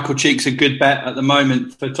think Michael Cheek's a good bet at the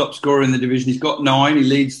moment for top scorer in the division? He's got 9. He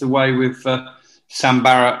leads the way with Sam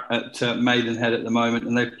Barrett at Maidenhead at the moment,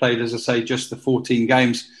 and they've played, as I say, just the 14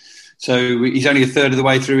 games. So he's only a third of the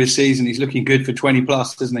way through his season. He's looking good for 20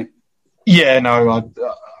 plus, isn't he? Yeah,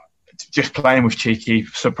 just playing with Cheeky,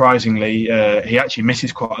 surprisingly, he actually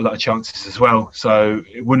misses quite a lot of chances as well. So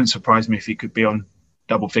it wouldn't surprise me if he could be on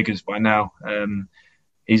double figures by now.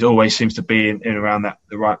 He's always seems to be in around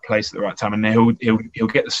the right place at the right time, and he'll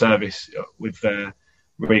get the service with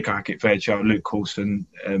Rico Hackett-Fairchild, Luke Coulson,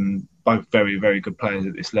 both very, very good players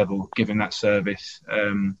at this level, giving that service.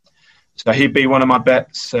 So he'd be one of my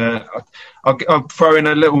bets. I'll throw in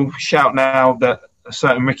a little shout now that a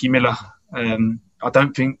certain Ricky Miller, I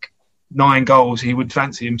don't think 9 goals, he would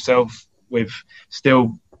fancy himself with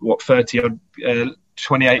still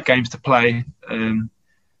 28 games to play.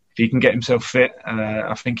 If he can get himself fit,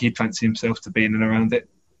 I think he'd fancy himself to be in and around it.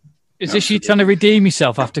 Is this you trying to redeem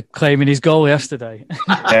yourself after claiming his goal yesterday?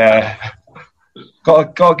 Yeah,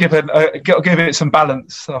 got to give it some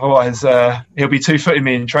balance. Otherwise, he'll be 2-footing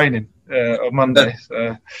me in training on Monday.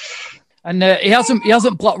 So. And he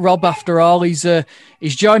hasn't blocked Rob after all. He's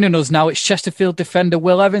joining us now. It's Chesterfield defender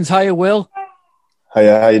Will Evans. Hiya, Will.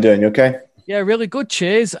 Hiya, how you doing? You okay? Yeah, really good.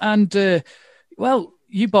 Cheers. And well,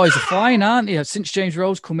 you boys are flying, aren't you? Since James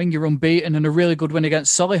Rose come in, you're unbeaten and a really good win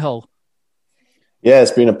against Solihull. Yeah,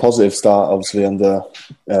 it's been a positive start, obviously, under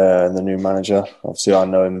the new manager. Obviously, I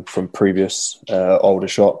know him from previous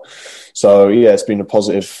Aldershot. So, yeah, it's been a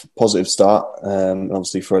positive start.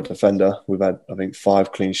 Obviously, for a defender, we've had, I think,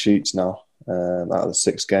 5 clean sheets now out of the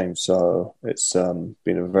 6 games. So, it's been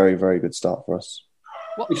a very, very good start for us.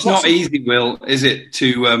 It's not easy, Will, is it,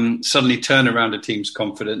 to suddenly turn around a team's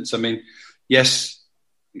confidence? I mean, yes,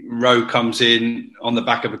 Rowe comes in on the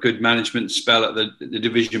back of a good management spell at the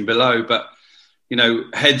division below, but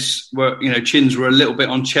chins were a little bit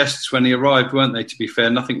on chests when he arrived, weren't they? To be fair,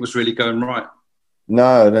 nothing was really going right.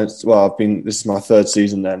 No, this is my 3rd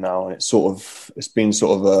season there now, and it's been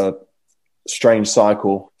sort of a strange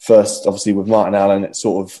cycle. First, obviously, with Martin Allen, it's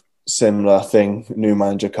sort of similar thing. New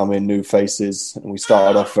manager come in, new faces, and we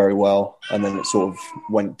started off very well, and then it sort of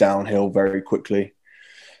went downhill very quickly.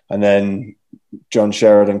 And then John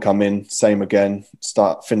Sheridan come in, same again,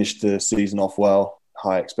 finished the season off well.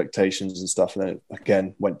 High expectations and stuff, and then it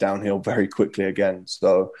again went downhill very quickly again.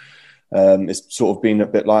 So it's sort of been a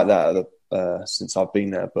bit like that since I've been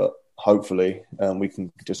there, but hopefully we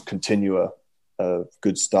can just continue a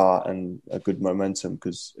good start and a good momentum,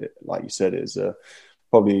 because like you said, it was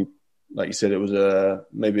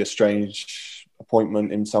maybe a strange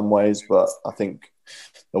appointment in some ways, but I think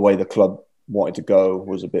the way the club wanted to go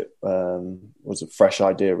was a fresh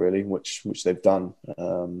idea really, which they've done.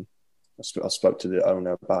 I spoke to the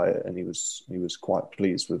owner about it, and he was quite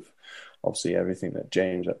pleased with obviously everything that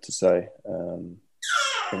James had to say and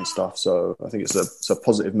stuff. So I think it's a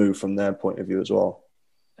positive move from their point of view as well.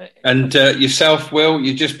 And yourself, Will,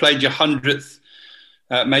 you just played your 100th,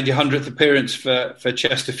 made your 100th appearance for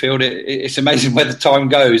Chesterfield. It's amazing where the time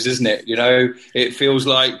goes, isn't it? It feels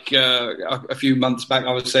like a few months back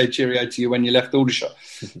I would say cheerio to you when you left Aldershot.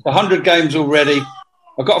 100 games already.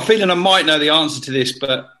 I've got a feeling I might know the answer to this,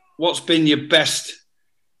 but what's been your best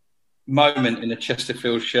moment in a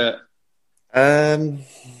Chesterfield shirt? And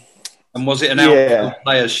was it an outfield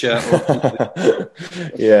player's shirt?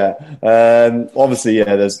 Yeah. Obviously,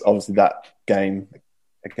 there's obviously that game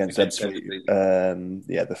against Ebbsfleet.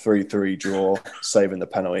 The 3-3 draw, saving the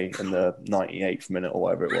penalty in the 98th minute or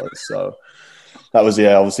whatever it was. So that was,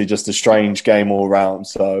 obviously just a strange game all round.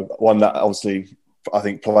 So one that obviously, I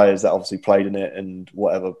think players that obviously played in it and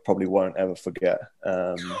whatever probably won't ever forget.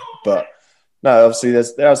 But no, obviously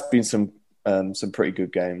there has been some pretty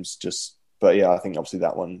good games. But I think obviously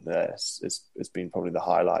that one it's been probably the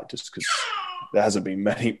highlight, just because there hasn't been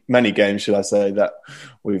many games, should I say, that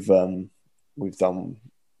we've done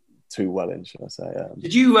too well in, should I say?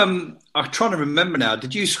 Did you? I'm trying to remember now.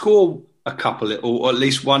 Did you score a couple or at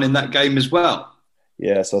least one in that game as well?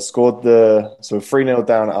 Yeah, so I scored 3-0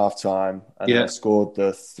 down at half time, and then I scored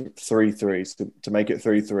the 3-3 to make it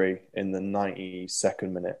 3-3 in the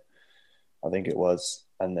 92nd minute, I think it was.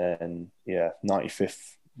 And then,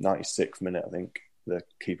 96th minute, I think the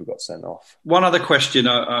keeper got sent off. One other question.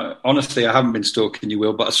 Honestly, I haven't been stalking you,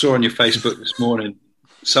 Will, but I saw on your Facebook this morning,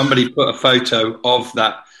 somebody put a photo of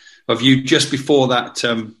you just before that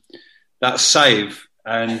save.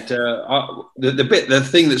 And the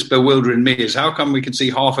thing that's bewildering me is how come we can see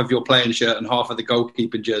half of your playing shirt and half of the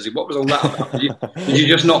goalkeeper jersey? What was all that about? Did you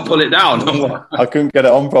just not pull it down? I couldn't get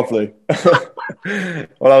it on properly.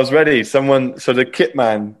 Well, I was ready. So the kit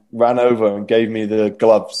man ran over and gave me the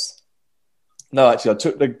gloves. No, actually, I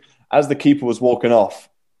took as the keeper was walking off,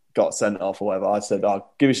 got sent off or whatever. I said,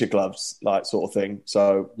 give us your gloves, like sort of thing.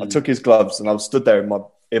 So I took his gloves and I was stood there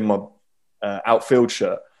in my outfield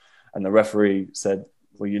shirt. And the referee said,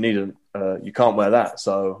 well, you can't wear that.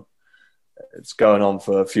 So it's going on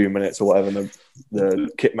for a few minutes or whatever. And the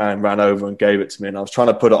kit man ran over and gave it to me. And I was trying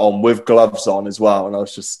to put it on with gloves on as well. And I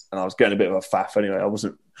was getting a bit of a faff anyway.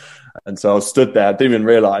 And so I was stood there. I didn't even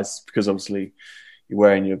realise, because obviously you're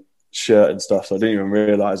wearing your shirt and stuff. So I didn't even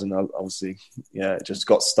realise. And obviously, it just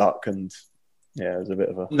got stuck. And it was a bit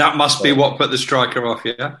of a... That must be what put the striker off,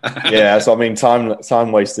 yeah? Yeah, so I mean,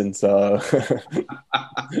 time wasting, so...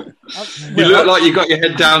 You look like you got your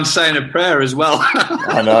head down saying a prayer as well.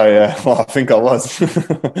 I know, yeah. Well, I think I was.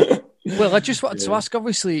 Well, I just wanted to ask.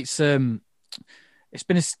 Obviously, it's been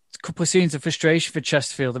a couple of scenes of frustration for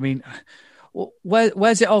Chesterfield. I mean,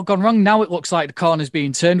 where's it all gone wrong? Now it looks like the corner's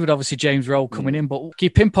being turned with obviously James Rowe coming in. But can you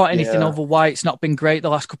pinpoint anything over why it's not been great the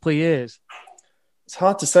last couple of years? It's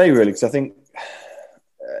hard to say really, because I think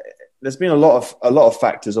there's been a lot of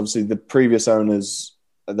factors. Obviously, the previous owners,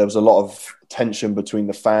 there was a lot of tension between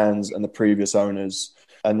the fans and the previous owners,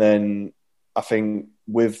 and then I think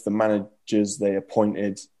with the managers they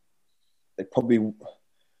appointed, they probably,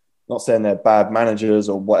 not saying they're bad managers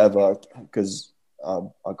or whatever, because I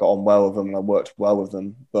got on well with them and I worked well with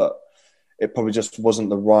them, but it probably just wasn't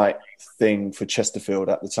the right thing for Chesterfield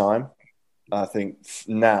at the time. I think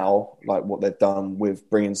now, like what they've done with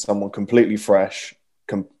bringing someone completely fresh,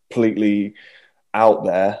 completely out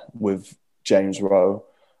there with James Rowe,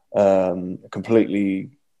 a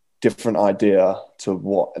completely different idea to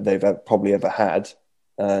what they've probably ever had.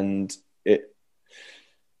 And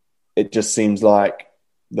it just seems like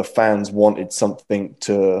the fans wanted something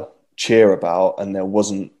to cheer about and there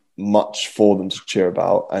wasn't much for them to cheer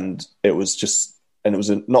about. And it was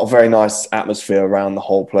not a very nice atmosphere around the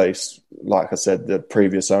whole place. Like I said, the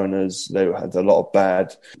previous owners, they had a lot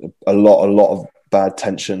of bad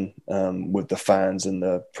tension with the fans and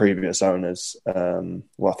the previous owners.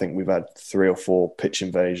 I think we've had 3 or 4 pitch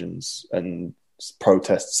invasions and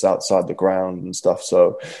protests outside the ground and stuff.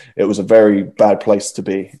 So it was a very bad place to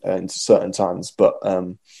be in certain times. But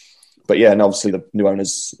yeah, and obviously the new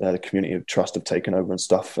owners, the community of trust have taken over and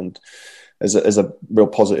stuff. And as a real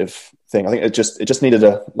positive thing, I think it just needed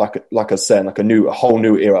a whole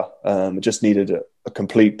new era. It just needed a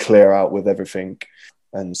complete clear out with everything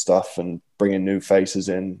and stuff, and bringing new faces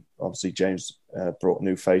in. Obviously, James brought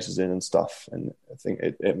new faces in and stuff, and I think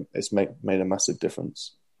it's made a massive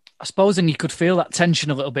difference. I suppose, and you could feel that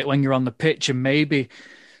tension a little bit when you're on the pitch, and maybe,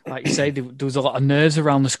 like you say, there was a lot of nerves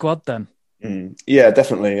around the squad then. Yeah,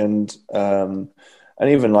 definitely, and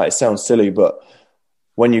even like, it sounds silly, but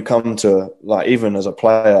when you come to, like, even as a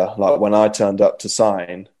player, like when I turned up to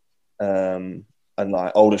sign, and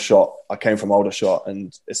like Aldershot, I came from Aldershot,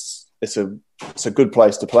 and it's a good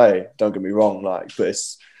place to play. Don't get me wrong, like, but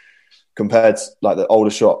it's compared to like the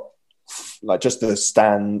Aldershot, like just the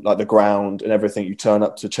stand, like the ground and everything. You turn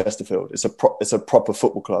up to Chesterfield, it's a proper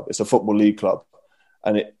football club. It's a football league club,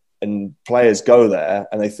 and players go there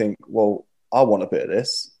and they think, well, I want a bit of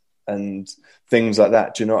this and things like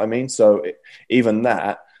that. Do you know what I mean? So even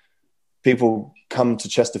that, people come to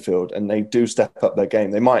Chesterfield and they do step up their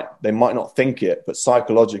game. They might not think it, but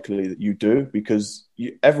psychologically that you do, because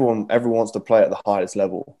everyone wants to play at the highest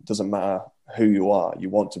level. It doesn't matter who you are. You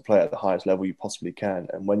want to play at the highest level you possibly can.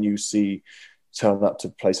 And when you turn up to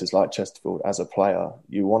places like Chesterfield as a player,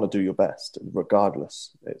 you want to do your best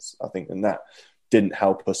regardless. I think, and that didn't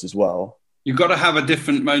help us as well. You've got to have a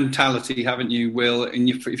different mentality, haven't you, Will? And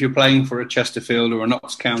if you're playing for a Chesterfield or a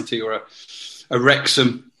Notts County or a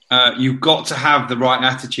Wrexham, you've got to have the right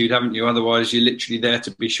attitude, haven't you? Otherwise, you're literally there to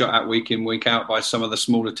be shot at week in, week out by some of the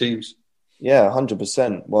smaller teams. Yeah,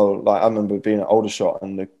 100%. Well, like I remember being at Aldershot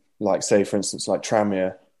and like, say, for instance, like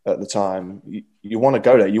Tranmere at the time, you want to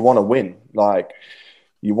go there, you want to win. Like,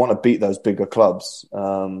 you want to beat those bigger clubs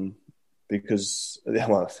because,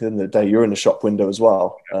 well, at the end of the day, you're in the shop window as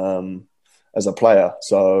well as a player.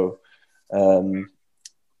 So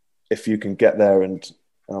if you can get there and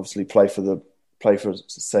obviously play for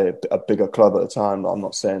say a bigger club at the time, I'm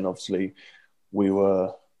not saying obviously we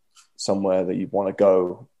were somewhere that you want to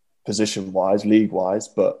go position wise, league wise,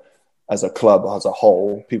 but as a club, as a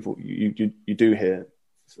whole, people, you do hear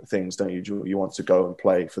things, don't you? You want to go and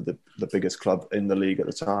play for the biggest club in the league at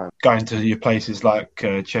the time. Going to your places like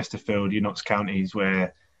Chesterfield, your Notts Counties,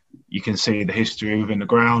 where you can see the history within the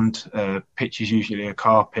ground. Pitch is usually a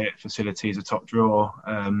carpet, facilities a top drawer.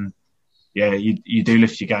 You do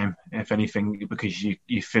lift your game, if anything, because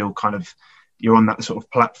you feel kind of you're on that sort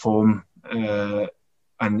of platform,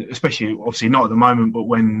 and especially obviously not at the moment, but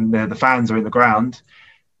when the fans are in the ground,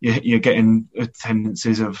 you're getting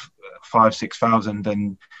attendances of 5,000-6,000,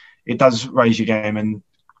 and it does raise your game. And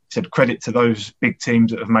said credit to those big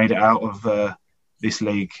teams that have made it out of this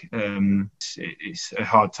league. It's a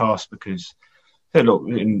hard task because, look,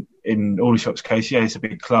 in Aldershot's case, it's a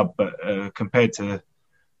big club, but compared to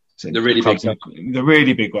the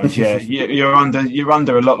really big ones, you're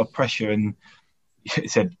under a lot of pressure. And it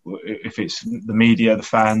said if it's the media, the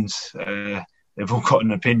fans, they've all got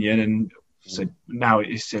an opinion. And so now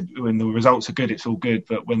it's said when the results are good, it's all good,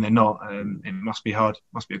 but when they're not, it must be hard. It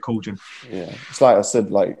must be a cauldron. Yeah, it's like I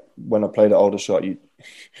said, like when I played at Aldershot, you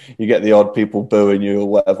get the odd people booing you or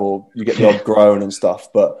whatever, or you get the odd groan and stuff.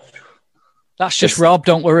 But That's just Rob.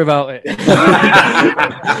 Don't worry about it.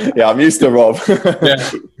 Yeah, I'm used to Rob.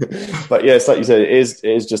 Yeah. But yeah, it's like you said, it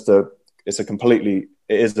is a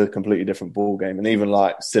completely different ball game. And even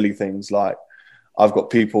like silly things, like I've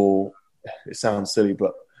got people, it sounds silly,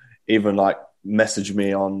 but even like message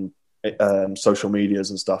me on social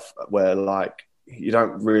medias and stuff where like you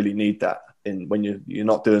don't really need that when you're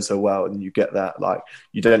not doing so well, and you get that. Like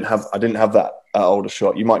I didn't have that at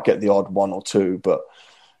Aldershot. You might get the odd one or two, but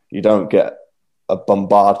you don't get a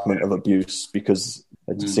bombardment of abuse because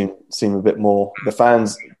they just seem a bit more. The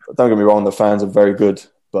fans, don't get me wrong, the fans are very good,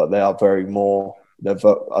 but they are they're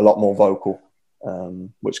a lot more vocal,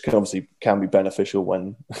 which can be beneficial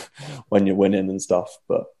when you're winning and stuff.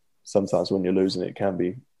 But sometimes when you're losing, it can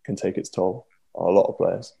take its toll on a lot of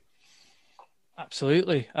players.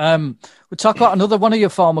 Absolutely. We'll talk about another one of your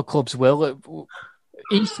former clubs, Will.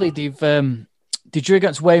 Eastleigh, they drew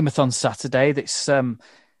against Weymouth on Saturday.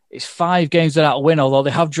 It's 5 games without a win, although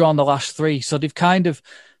they have drawn the last 3. So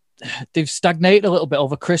they've stagnated a little bit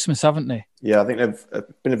over Christmas, haven't they? Yeah, I think they've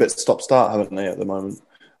been a bit stop-start, haven't they, at the moment?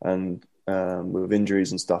 And with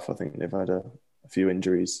injuries and stuff, I think they've had a few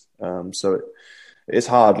injuries. So it's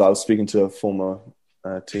hard. Like, I was speaking to a former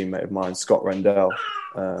teammate of mine, Scott Rendell,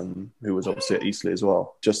 who was obviously at Eastleigh as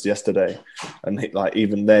well, just yesterday. And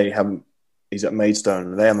he's at Maidstone,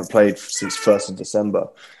 and they haven't played since 1st of December.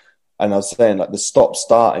 And I was saying, like, the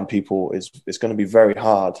stop-start in people it's going to be very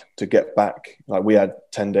hard to get back. Like, we had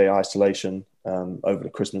 10-day isolation over the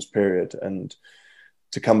Christmas period, and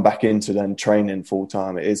to come back into then training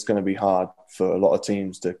full-time, it is going to be hard for a lot of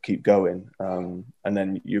teams to keep going. And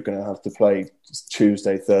then you're going to have to play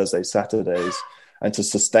Tuesday, Thursday, Saturdays, and to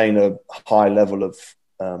sustain a high level of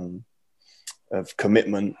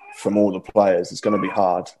commitment from all the players, it's going to be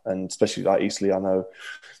hard. And especially like Eastleigh, I know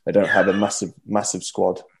they don't have a massive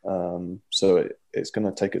squad. So it's going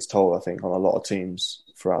to take its toll, I think, on a lot of teams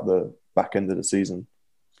throughout the back end of the season.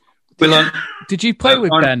 Did you play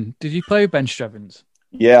with Ben? Did you play with Ben Strevens?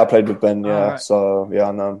 Yeah, I played with Ben, yeah. Right. So, yeah,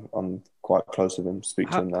 I know I'm quite close with him, speak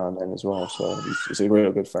to him now and then as well. So he's a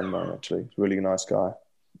really good friend of mine, actually. He's a really nice guy.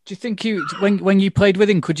 Do you think when you played with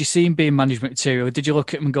him, could you see him being management material? Or did you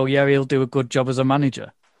look at him and go, yeah, he'll do a good job as a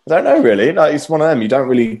manager? I don't know, really. Like, it's one of them. You don't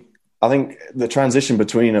really... I think the transition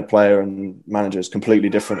between a player and manager is completely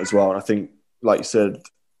different as well. And I think, like you said,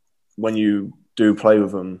 when you do play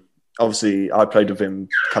with him, obviously I played with him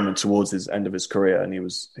coming towards his end of his career, and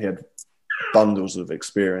he had bundles of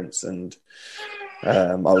experience, and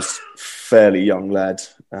I was fairly young lad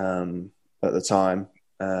at the time.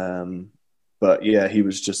 But yeah, he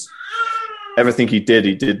was just, everything he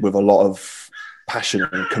did with a lot of passion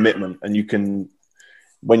and commitment. And you can,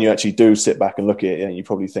 when you actually do sit back and look at it, and you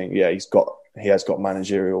probably think, yeah, he has got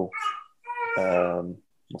managerial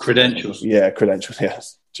credentials. Yeah, credentials.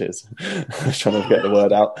 Yes, cheers. I was trying to get the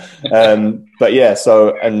word out. But yeah,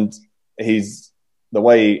 so, and he's the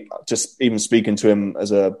way, just even speaking to him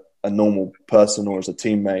as a normal person or as a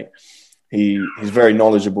teammate, he's very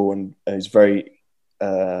knowledgeable, and he's very.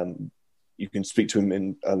 You can speak to him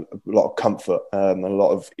in a lot of comfort and a lot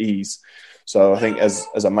of ease. So I think as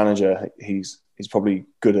a manager, he's probably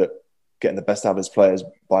good at getting the best out of his players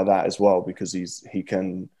by that as well, because he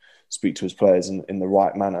can speak to his players in the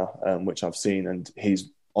right manner, which I've seen. And he's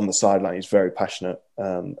on the sideline, he's very passionate,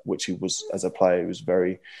 which he was as a player. He was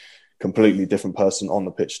very completely different person on the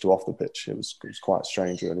pitch to off the pitch. It was quite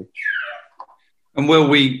strange, really. And Will,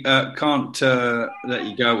 we can't let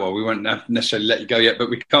you go. Well, we won't necessarily let you go yet, but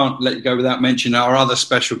we can't let you go without mentioning our other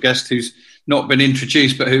special guest who's not been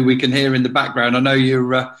introduced, but who we can hear in the background. I know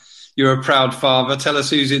you're a proud father. Tell us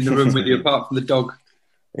who's in the room with you, apart from the dog.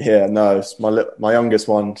 Yeah, no, it's my youngest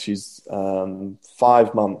one. She's 5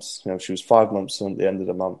 months. She was 5 months at the end of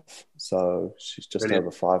the month, so she's just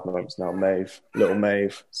over 5 months now. Little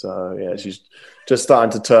Maeve. So yeah, she's just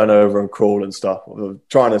starting to turn over and crawl and stuff. We're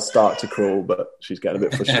trying to start to crawl, but she's getting a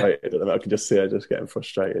bit frustrated. I can just see her just getting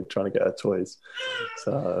frustrated trying to get her toys.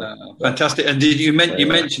 So fantastic. And did you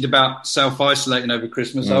mentioned about self-isolating over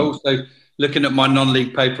Christmas? I also, looking at my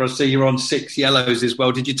non-league paper, I see you're on 6 yellows as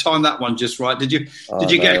well. Did you time that one just right? Did you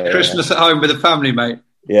get Christmas at home with the family, mate?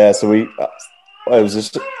 Yeah, so it was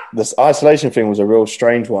just, this isolation thing was a real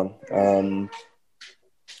strange one.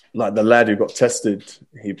 Like the lad who got tested,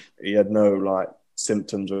 he had no like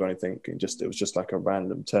symptoms or anything. It was just like a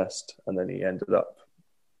random test, and then he ended up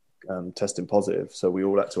testing positive. So we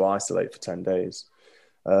all had to isolate for 10 days.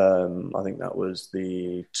 I think that was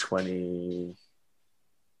the 20th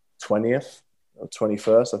or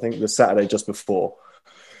 21st, I think, the Saturday just before,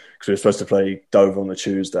 because we were supposed to play Dover on the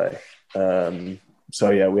Tuesday.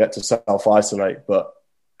 So yeah, we had to self-isolate, but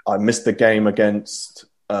I missed the game against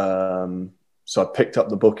So I picked up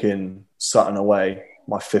the booking Sutton away,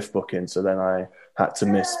 my 5th booking. So then I had to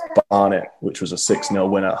miss Barnet, which was a 6-0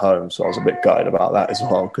 win at home. So I was a bit gutted about that as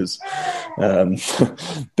well, because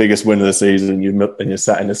biggest win of the season, and you're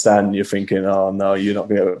sat in the stand and you're thinking, oh no, you're not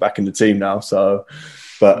going to get back in the team now. So,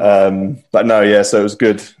 but no, yeah, so it was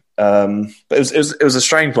good. But it was a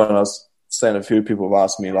strange one. I was saying, a few people have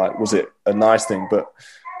asked me, like, was it a nice thing? But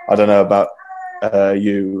I don't know about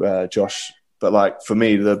you, Josh, but like for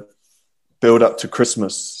me, the build up to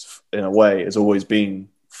Christmas in a way has always been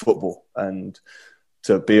football, and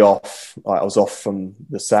to be off, like I was off from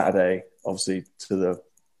the Saturday, obviously, to the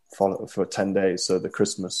follow for 10 days. So the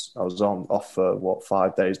Christmas, I was off for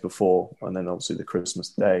 5 days before, and then obviously the Christmas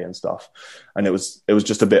day and stuff. And it was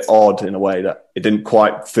just a bit odd in a way that it didn't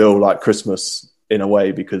quite feel like Christmas in a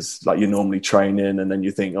way, because like you're normally training, and then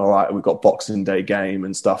you think, all right, we've got Boxing Day game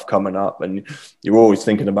and stuff coming up, and you're always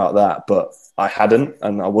thinking about that. But I hadn't,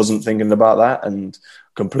 and I wasn't thinking about that, and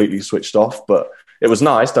completely switched off. But it was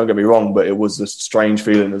nice, don't get me wrong, but it was a strange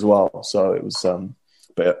feeling as well. So it was,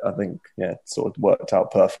 but I think, yeah, it sort of worked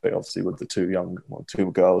out perfect, obviously, with the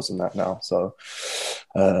two girls and that now. So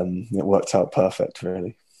it worked out perfect,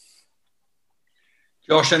 really.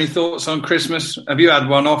 Josh, any thoughts on Christmas? Have you had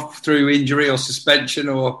one off through injury or suspension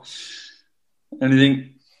or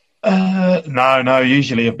anything? No.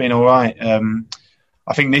 Usually I've been all right.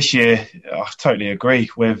 I think this year, I totally agree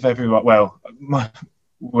with everyone. Well,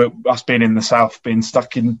 us being in the south, being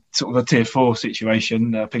stuck in sort of a tier 4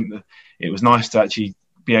 situation, I think that it was nice to actually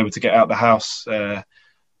be able to get out of the house,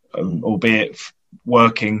 albeit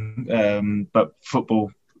working. But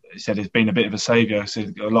football, he said, has been a bit of a saviour. So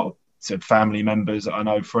a lot of family members that I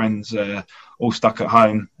know, friends, all stuck at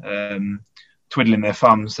home, twiddling their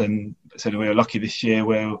thumbs, and said we were lucky this year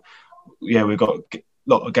where, yeah, we've got a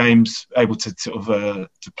lot of games able to sort of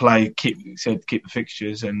to play, keep the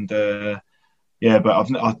fixtures, and but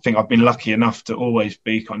I think I've been lucky enough to always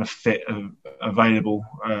be kind of fit, available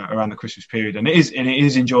around the Christmas period, and it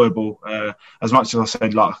is enjoyable. As much as I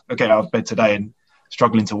said, like, I get out of bed today and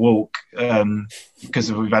struggling to walk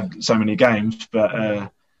because we've had so many games,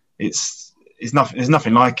 but it's nothing. There's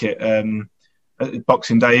nothing like it.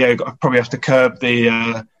 Boxing Day, yeah, I probably have to curb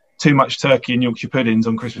the too much turkey and Yorkshire puddings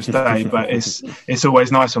on Christmas Day, but it's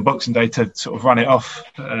always nice on Boxing Day to sort of run it off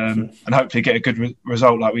and hopefully get a good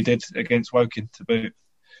result like we did against Woking to boot.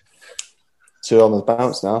 2 on the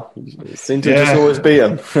bounce now. You seem to just always beat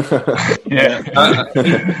them. Yeah.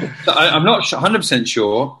 I'm not 100%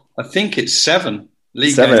 sure. I think it's 7.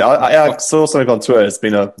 League 7. I saw something on Twitter. It's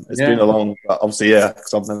been a long, obviously, yeah,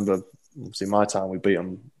 because I remember, obviously, my time we beat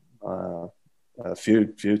them a few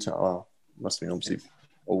times. Well, must have been obviously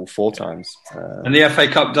all 4 times. And the FA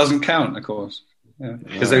Cup doesn't count, of course.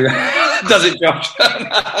 Because does it, Josh?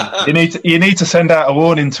 you need to send out a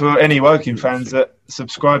warning to any Woking fans that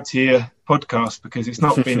subscribe to your podcast, because it's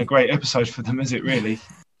not been a great episode for them, is it, really?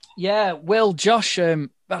 Yeah, well, Josh,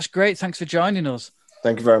 that's great. Thanks for joining us.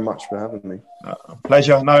 Thank you very much for having me.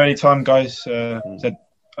 Pleasure. No, anytime, guys.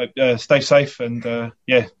 Stay safe, and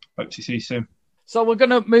hope to see you soon. So we're going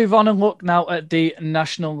to move on and look now at the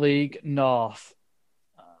National League North.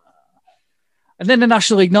 And then the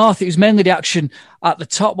National League North, it was mainly the action at the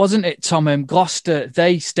top, wasn't it, Tom? Gloucester,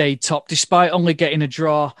 they stayed top despite only getting a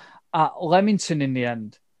draw at Leamington in the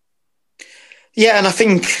end. Yeah, and I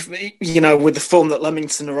think, with the form that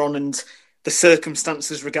Leamington are on and the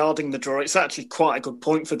circumstances regarding the draw, it's actually quite a good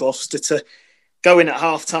point for Gloucester to go in at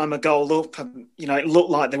half-time, a goal up. And, it looked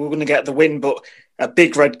like they were going to get the win, but a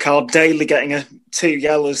big red card, Daly getting 2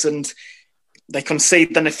 yellows, and they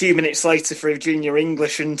concede then a few minutes later for Junior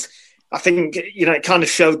English. And I think, it kind of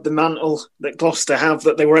showed the mantle that Gloucester have,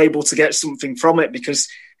 that they were able to get something from it, because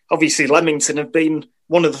obviously Leamington have been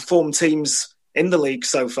one of the form teams in the league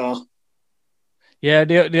so far. Yeah,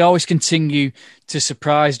 they always continue to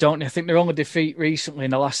surprise, don't they? I think their only defeat recently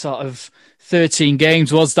in the last sort of 13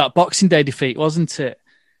 games was that Boxing Day defeat, wasn't it?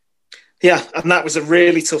 Yeah, and that was a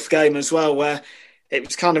really tough game as well, where it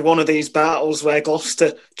was kind of one of these battles where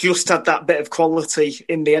Gloucester just had that bit of quality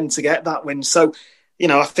in the end to get that win. So,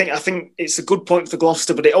 I think it's a good point for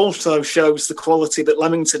Gloucester, but it also shows the quality that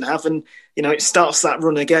Leamington have, and, it starts that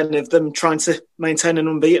run again of them trying to maintain an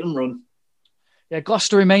unbeaten run. Yeah,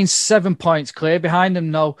 Gloucester remains 7 points clear. Behind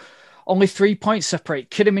them, though, only 3 points separate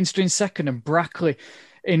Kidderminster in second and Brackley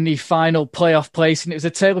in the final playoff place. And it was a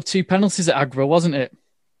tale of 2 penalties at Agra, wasn't it?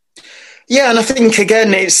 Yeah, and I think,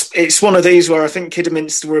 again, it's one of these where I think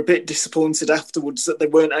Kidderminster were a bit disappointed afterwards that they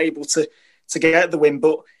weren't able to get the win.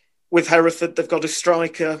 But with Hereford, they've got a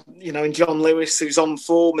striker, in John Lewis, who's on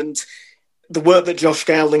form. And the work that Josh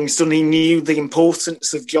Gowling's done, he knew the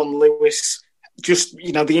importance of John Lewis just,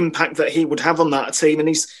 the impact that he would have on that team. And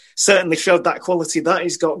he's certainly showed that quality that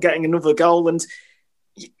he's got, getting another goal. And,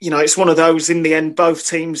 it's one of those, in the end, both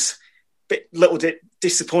teams a little bit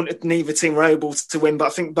disappointed neither team were able to win, but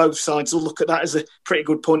I think both sides will look at that as a pretty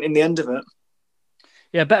good point in the end of it.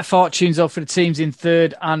 Yeah, better fortunes though for the teams in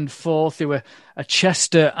third and fourth, who were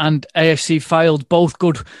Chester and AFC Fylde, both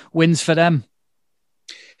good wins for them.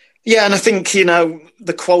 Yeah, and I think,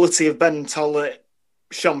 the quality of Ben Tollett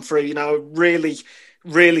shone through, really,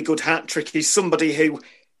 really good hat-trick. He's somebody who,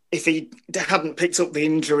 if he hadn't picked up the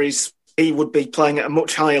injuries, he would be playing at a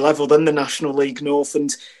much higher level than the National League North.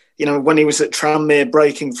 And, when he was at Tranmere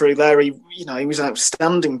breaking through there, he was an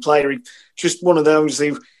outstanding player. He just one of those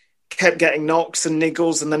who kept getting knocks and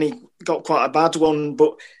niggles, and then he got quite a bad one.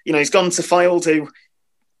 But, he's gone to Fylde, who,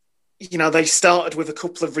 they started with a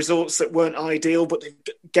couple of results that weren't ideal, but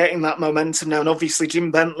they're getting that momentum now. And obviously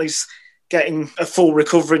Jim Bentley's getting a full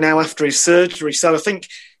recovery now after his surgery. So I think,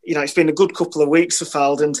 it's been a good couple of weeks for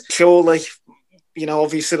Fylde, and surely,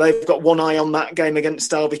 obviously they've got one eye on that game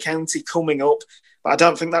against Derby County coming up. But I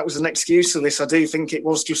don't think that was an excuse for this. I do think it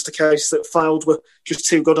was just a case that Fylde were just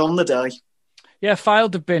too good on the day. Yeah,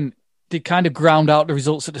 Fylde they kind of ground out the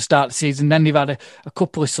results at the start of the season. Then they've had a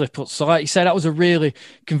couple of slip-ups. So like you said, that was a really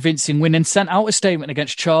convincing win, and sent out a statement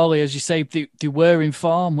against Chorley. As you say, they were in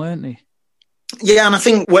form, weren't they? Yeah, and I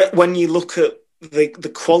think when you look at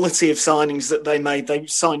the quality of signings that they made, they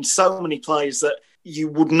signed so many players that you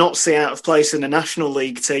would not see out of place in a National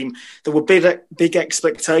League team. There were big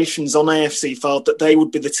expectations on AFC Fylde that they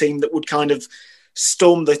would be the team that would kind of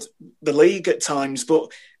storm the league at times.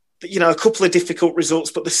 But, a couple of difficult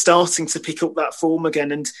results, but they're starting to pick up that form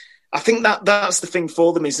again. And I think that's the thing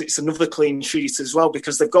for them, is it's another clean sheet as well,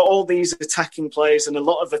 because they've got all these attacking players and a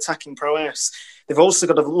lot of attacking prowess. They've also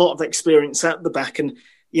got a lot of experience at the back. And,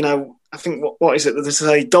 I think, what is it that they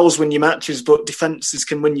say? Goals win your matches, but defences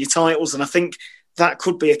can win your titles. And I think that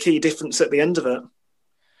could be a key difference at the end of it.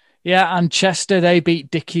 Yeah, and Chester, they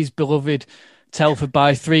beat Dickie's beloved Telford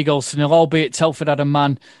by 3-0, albeit Telford had a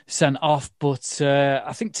man sent off. But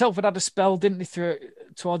I think Telford had a spell, didn't they,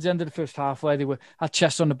 towards the end of the first half, where they had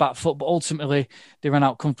Chester on the back foot, but ultimately they ran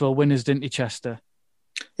out comfortable winners, didn't they, Chester?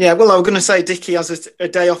 Yeah, well, I was going to say Dickie has a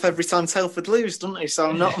day off every time Telford lose, doesn't he? So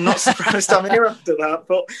I'm not surprised I'm here after that.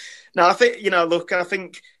 But no, I think, I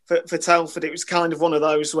think for Telford, it was kind of one of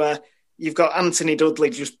those where you've got Anthony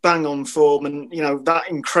Dudley just bang on form, and, that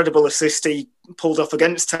incredible assist he pulled off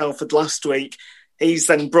against Telford last week, he's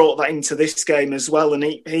then brought that into this game as well, and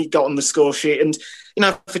he got on the score sheet. And,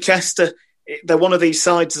 for Chester, they're one of these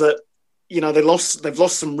sides that, they've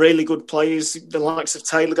lost some really good players, the likes of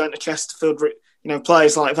Taylor going to Chesterfield,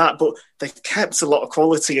 players like that, but they've kept a lot of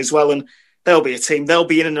quality as well, and they'll be a team. They'll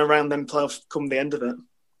be in and around them playoffs come the end of it.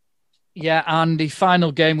 Yeah, and the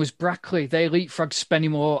final game was Brackley. They leapfrogged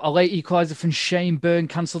Spennymoor. A late equaliser from Shane Byrne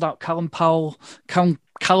cancelled out Callum Powell's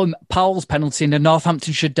penalty in the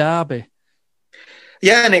Northamptonshire derby.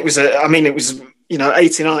 Yeah, and it was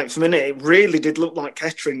 89th minute. It really did look like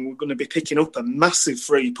Kettering were going to be picking up a massive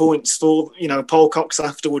 3 points for, Paul Cox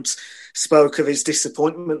afterwards spoke of his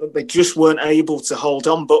disappointment that they just weren't able to hold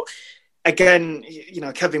on. But again,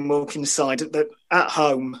 Kevin Wilkins' side, at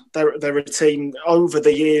home, they're a team over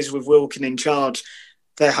the years with Wilkin in charge.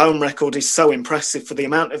 Their home record is so impressive for the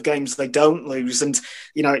amount of games they don't lose. And,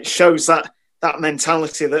 it shows that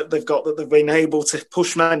mentality that they've got, that they've been able to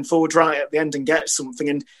push men forward right at the end and get something.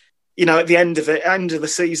 And, at the end of the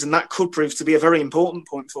season, that could prove to be a very important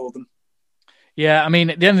point for them. Yeah, at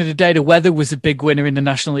the end of the day, the weather was a big winner in the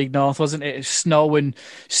National League North, wasn't it? Snow and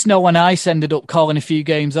ice ended up calling a few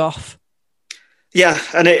games off. Yeah,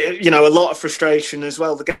 and a lot of frustration as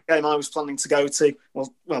well. The game I was planning to go to,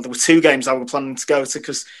 well, there were 2 games I was planning to go to,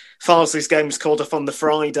 because Farsley's game was called off on the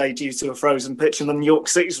Friday due to a frozen pitch, and then York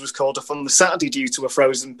City's was called off on the Saturday due to a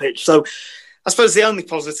frozen pitch. So I suppose the only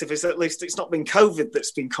positive is at least it's not been COVID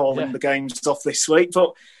that's been calling the games off this week,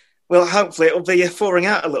 but well, hopefully it'll be thawing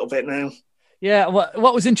out a little bit now. Yeah,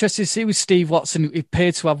 what was interesting to see was Steve Watson. He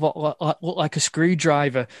appeared to have what looked like a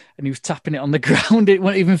screwdriver, and he was tapping it on the ground. It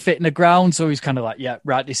wouldn't even fit in the ground, so he's kind of like, yeah,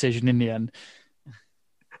 right decision in the end.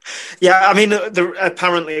 Yeah,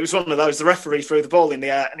 apparently it was one of those, the referee threw the ball in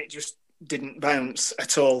the air and it just didn't bounce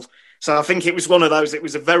at all. So I think it was one of those, it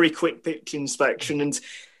was a very quick pitch inspection, and,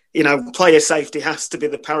 player safety has to be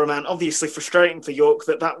the paramount. Obviously frustrating for York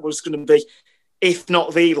that was going to be, if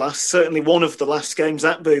not the last, certainly one of the last games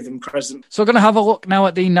at Bootham Crescent. So we're going to have a look now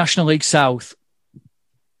at the National League South.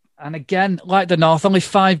 And again, like the North, only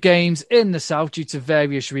 5 games in the South due to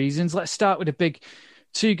various reasons. Let's start with a big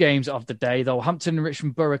two games of the day, though. Hampton and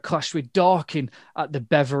Richmond Borough clashed with Dorking at the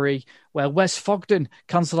Beverley, where Wes Fogden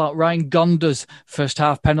cancelled out Ryan Gonda's first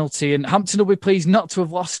half penalty. And Hampton will be pleased not to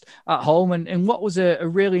have lost at home in what was a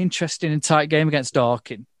really interesting and tight game against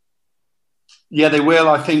Dorking. Yeah, they will.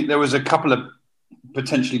 I think there was a couple of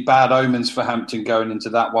potentially bad omens for Hampton going into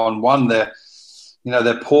that one. One, their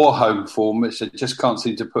poor home form, which they just can't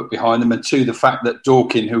seem to put behind them. And two, the fact that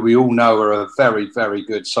Dorking, who we all know are a very, very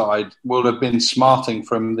good side, will have been smarting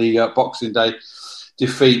from the Boxing Day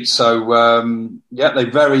defeat. So, they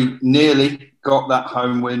very nearly got that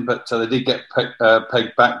home win, but they did get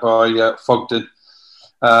pegged back by Fogden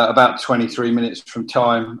about 23 minutes from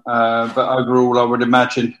time. But overall, I would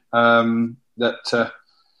imagine that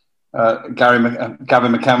Gavin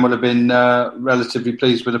McCann will have been relatively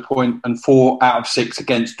pleased with a point and 4 out of 6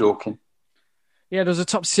 against Dorking. Yeah, there was a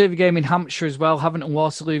topsy-turvy game in Hampshire as well. Havant and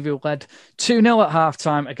Waterlooville led 2-0 at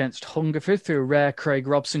half-time against Hungerford through a rare Craig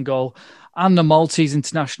Robson goal and the Maltese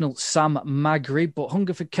international Sam Magri. But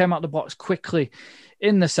Hungerford came out the box quickly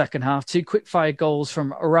in the second half. 2 quick-fire goals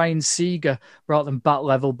from Ryan Seeger brought them back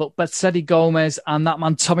level. But Betsedi Gomez and that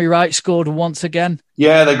man Tommy Wright scored once again.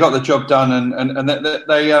 Yeah, they got the job done, and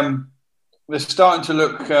they're starting to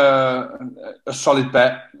look a solid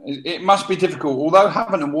bet. It must be difficult. Although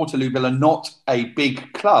Havant and Waterlooville are not a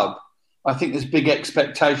big club, I think there's big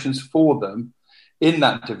expectations for them in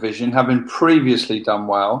that division, having previously done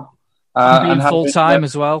well. And full-time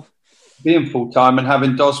as well. Being full-time and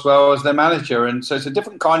having Doswell as their manager. And so it's a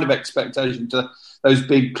different kind of expectation to those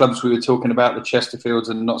big clubs we were talking about, the Chesterfields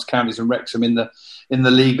and Notts Counties and Wrexham in the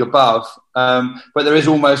league above. But there is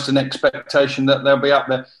almost an expectation that they'll be up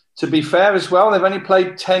there. To be fair as well, they've only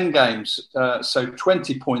played 10 games. So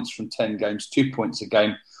 20 points from 10 games, 2 points a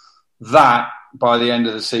game. That, by the end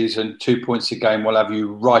of the season, 2 points a game will have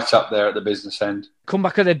you right up there at the business end.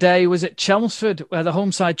 Comeback of the day was at Chelmsford, where the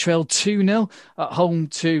home side trailed 2-0 at home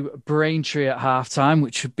to Braintree at half-time,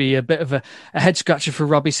 which would be a bit of a head-scratcher for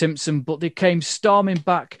Robbie Simpson. But they came storming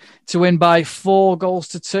back to win by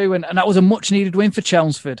 4-2, and that was a much-needed win for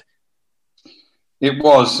Chelmsford. It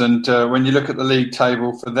was, and when you look at the league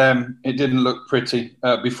table for them, it didn't look pretty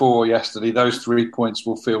before yesterday. Those 3 points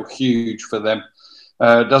will feel huge for them.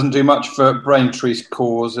 Doesn't do much for Braintree's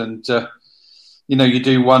cause, and you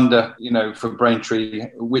do wonder, for Braintree,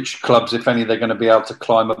 which clubs, if any, they're going to be able to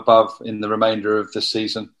climb above in the remainder of the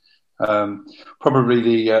season.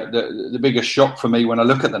 Probably the biggest shock for me when I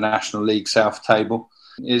look at the National League South table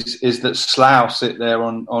is that Slough sit there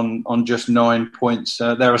on just 9 points.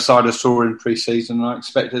 They're a side I saw in pre-season, and I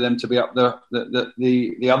expected them to be up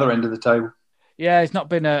the other end of the table. Yeah, it's not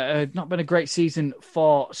been a great season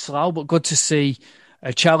for Slough, but good to see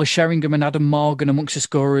Charlie Sheringham and Adam Morgan amongst the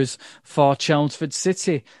scorers for Chelmsford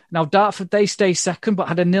City. Now, Dartford, they stay second, but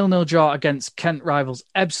had a 0-0 draw against Kent rivals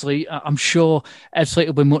Ebbsfleet. I'm sure Ebbsfleet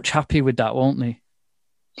will be much happy with that, won't they?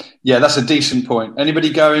 Yeah, that's a decent point. Anybody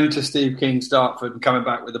going to Steve King's Dartford and coming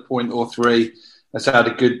back with a point or 3 has had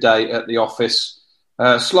a good day at the office.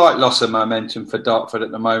 Slight loss of momentum for Dartford at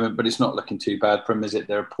the moment, but it's not looking too bad for them, is it?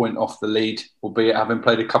 They're a point off the lead, albeit having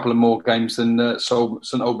played a couple of more games than St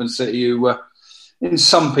Albans City, who in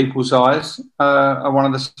some people's eyes, are one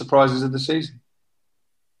of the surprises of the season.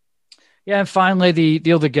 Yeah, and finally,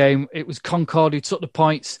 the other game, it was Concord who took the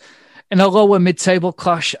points in a lower mid-table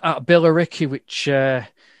clash at Billericay, which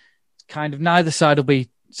kind of neither side will be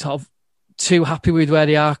sort of too happy with where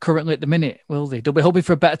they are currently at the minute, will they? They'll be hoping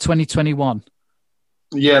for a better 2021.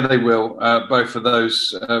 Yeah, they will. Both of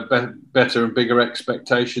those better and bigger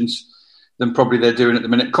expectations than probably they're doing at the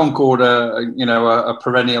minute. Concord are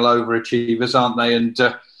perennial overachievers, aren't they? And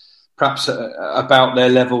perhaps about their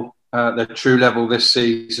level, their true level this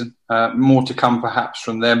season. More to come perhaps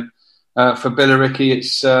from them. For Billericay,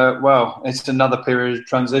 it's another period of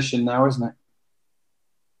transition now, isn't it?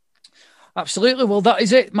 Absolutely. Well, that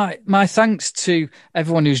is it. My thanks to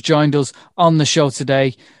everyone who's joined us on the show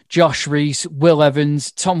today. Josh Rees, Will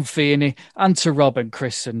Evans, Tom Feeney, and to Rob and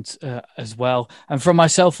Chris as well. And from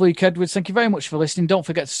myself, Luke Edwards, thank you very much for listening. Don't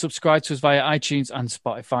forget to subscribe to us via iTunes and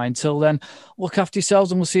Spotify. Until then, look after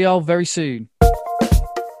yourselves and we'll see you all very soon.